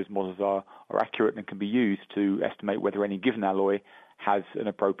those models are accurate and can be used to estimate whether any given alloy has an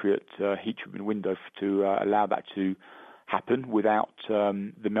appropriate heat treatment window to allow that to happen without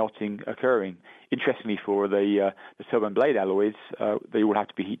the melting occurring. Interestingly, for the turbine blade alloys, they will have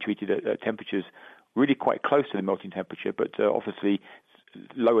to be heat treated at temperatures really quite close to the melting temperature, but obviously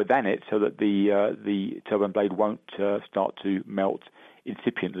lower than it, so that the turbine blade won't start to melt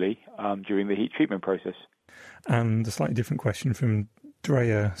incipiently during the heat treatment process. And a slightly different question from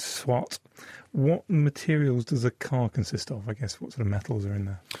Drea Swat. What materials does a car consist of? I guess what sort of metals are in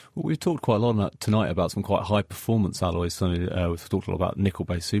there? Well, we've talked quite a lot tonight about some quite high-performance alloys. So, we've talked a lot about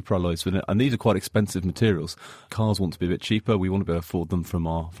nickel-based superalloys, and these are quite expensive materials. Cars want to be a bit cheaper. We want to be able to afford them from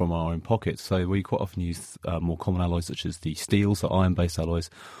our own pockets. So we quite often use more common alloys such as the steel, so iron-based alloys,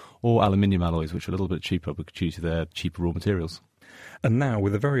 or aluminium alloys, which are a little bit cheaper due to their cheaper raw materials. And now,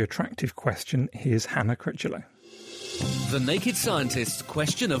 with a very attractive question, here's Hannah Critchlow. The Naked Scientist's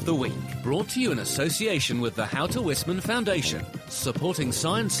Question of the Week, brought to you in association with the Houter Wisman Foundation, supporting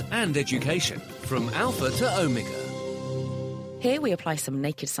science and education, from Alpha to Omega. Here we apply some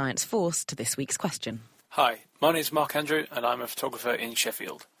naked science force to this week's question. Hi, my name is Mark Andrew and I'm a photographer in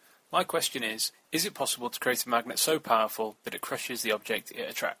Sheffield. My question is it possible to create a magnet so powerful that it crushes the object it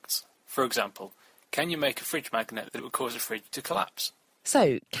attracts? For example, can you make a fridge magnet that would cause a fridge to collapse?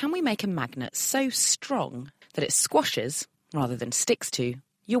 So, can we make a magnet so strong that it squashes, rather than sticks to,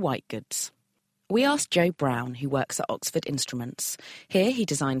 your white goods? We asked Joe Brown, who works at Oxford Instruments. Here he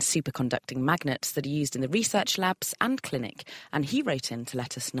designs superconducting magnets that are used in the research labs and clinic, and he wrote in to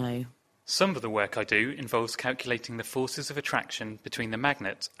let us know. Some of the work I do involves calculating the forces of attraction between the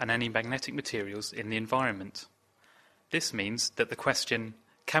magnet and any magnetic materials in the environment. This means that the question,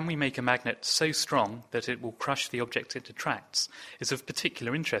 can we make a magnet so strong that it will crush the object it attracts, is of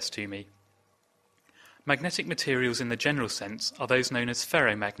particular interest to me. Magnetic materials in the general sense are those known as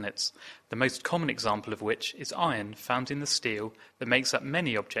ferromagnets, the most common example of which is iron found in the steel that makes up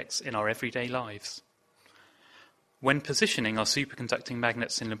many objects in our everyday lives. When positioning our superconducting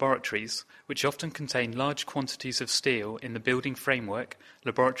magnets in laboratories, which often contain large quantities of steel in the building framework,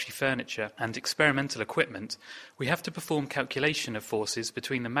 laboratory furniture and experimental equipment, we have to perform calculation of forces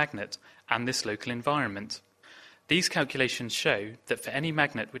between the magnet and this local environment. These calculations show that for any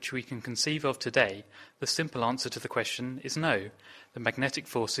magnet which we can conceive of today, the simple answer to the question is no. The magnetic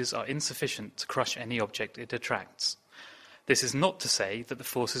forces are insufficient to crush any object it attracts. This is not to say that the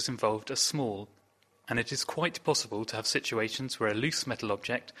forces involved are small, and it is quite possible to have situations where a loose metal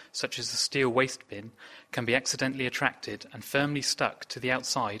object, such as a steel waste bin, can be accidentally attracted and firmly stuck to the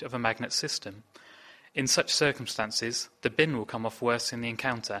outside of a magnet system. In such circumstances, the bin will come off worse in the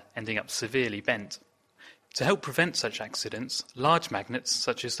encounter, ending up severely bent. To help prevent such accidents, large magnets,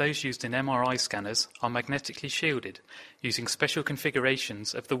 such as those used in MRI scanners, are magnetically shielded, using special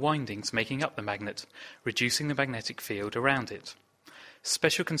configurations of the windings making up the magnet, reducing the magnetic field around it.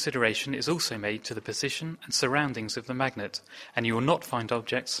 Special consideration is also made to the position and surroundings of the magnet, and you will not find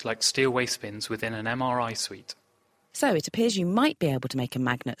objects like steel waste bins within an MRI suite. So it appears you might be able to make a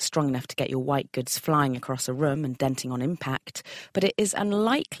magnet strong enough to get your white goods flying across a room and denting on impact, but it is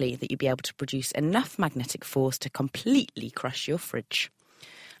unlikely that you'd be able to produce enough magnetic force to completely crush your fridge.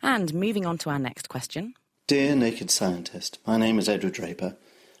 And moving on to our next question. Dear Naked Scientist, my name is Edward Draper.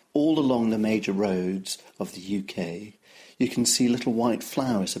 All along the major roads of the UK, you can see little white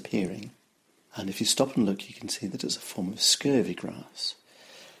flowers appearing. And if you stop and look, you can see that it's a form of scurvy grass.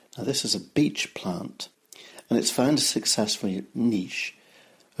 Now, this is a beech plant, and it's found a successful niche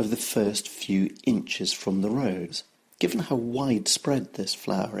of the first few inches from the roads. Given how widespread this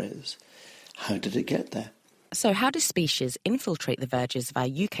flower is, how did it get there? So how do species infiltrate the verges of our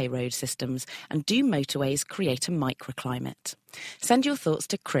UK road systems, and do motorways create a microclimate? Send your thoughts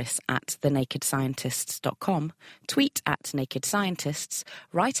to Chris at thenakedscientists.com, tweet at Naked Scientists,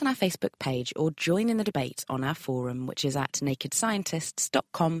 write on our Facebook page, or join in the debate on our forum, which is at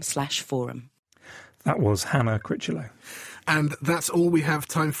nakedscientists.com/forum. That was Hannah Critchlow. And that's all we have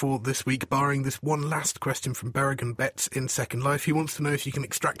time for this week, barring this one last question from Berrigan Betts in Second Life. He wants to know if you can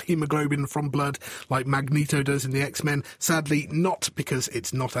extract hemoglobin from blood like Magneto does in the X-Men. Sadly, not, because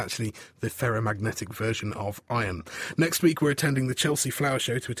it's not actually the ferromagnetic version of iron. Next week, we're attending the Chelsea Flower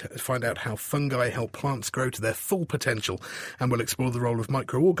Show to find out how fungi help plants grow to their full potential, and we'll explore the role of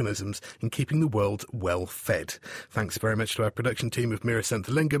microorganisms in keeping the world well fed. Thanks very much to our production team of Mira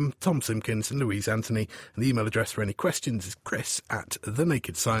Senthalingam, Tom Simpkins and Louise Anthony, and the email address for any questions is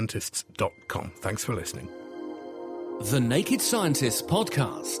chris@thenakedscientists.com. Thanks for listening. The Naked Scientists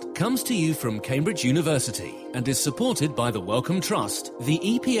podcast comes to you from Cambridge University and is supported by the Wellcome Trust, the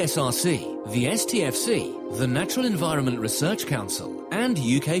EPSRC, the STFC, the Natural Environment Research Council, and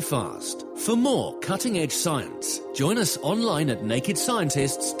UK FAST. For more cutting-edge science, join us online at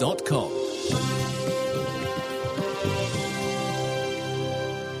nakedscientists.com.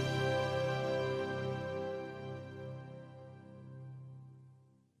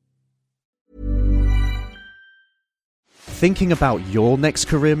 Thinking about your next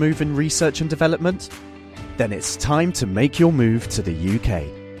career move in research and development? Then it's time to make your move to the UK.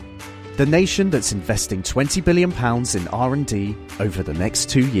 The nation that's investing £20 billion in R&D over the next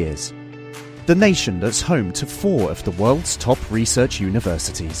 2 years. The nation that's home to 4 of the world's top research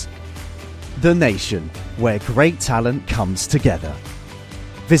universities. The nation where great talent comes together.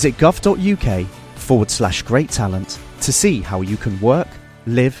 Visit gov.uk/great talent to see how you can work,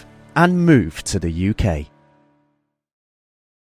 live and move to the UK.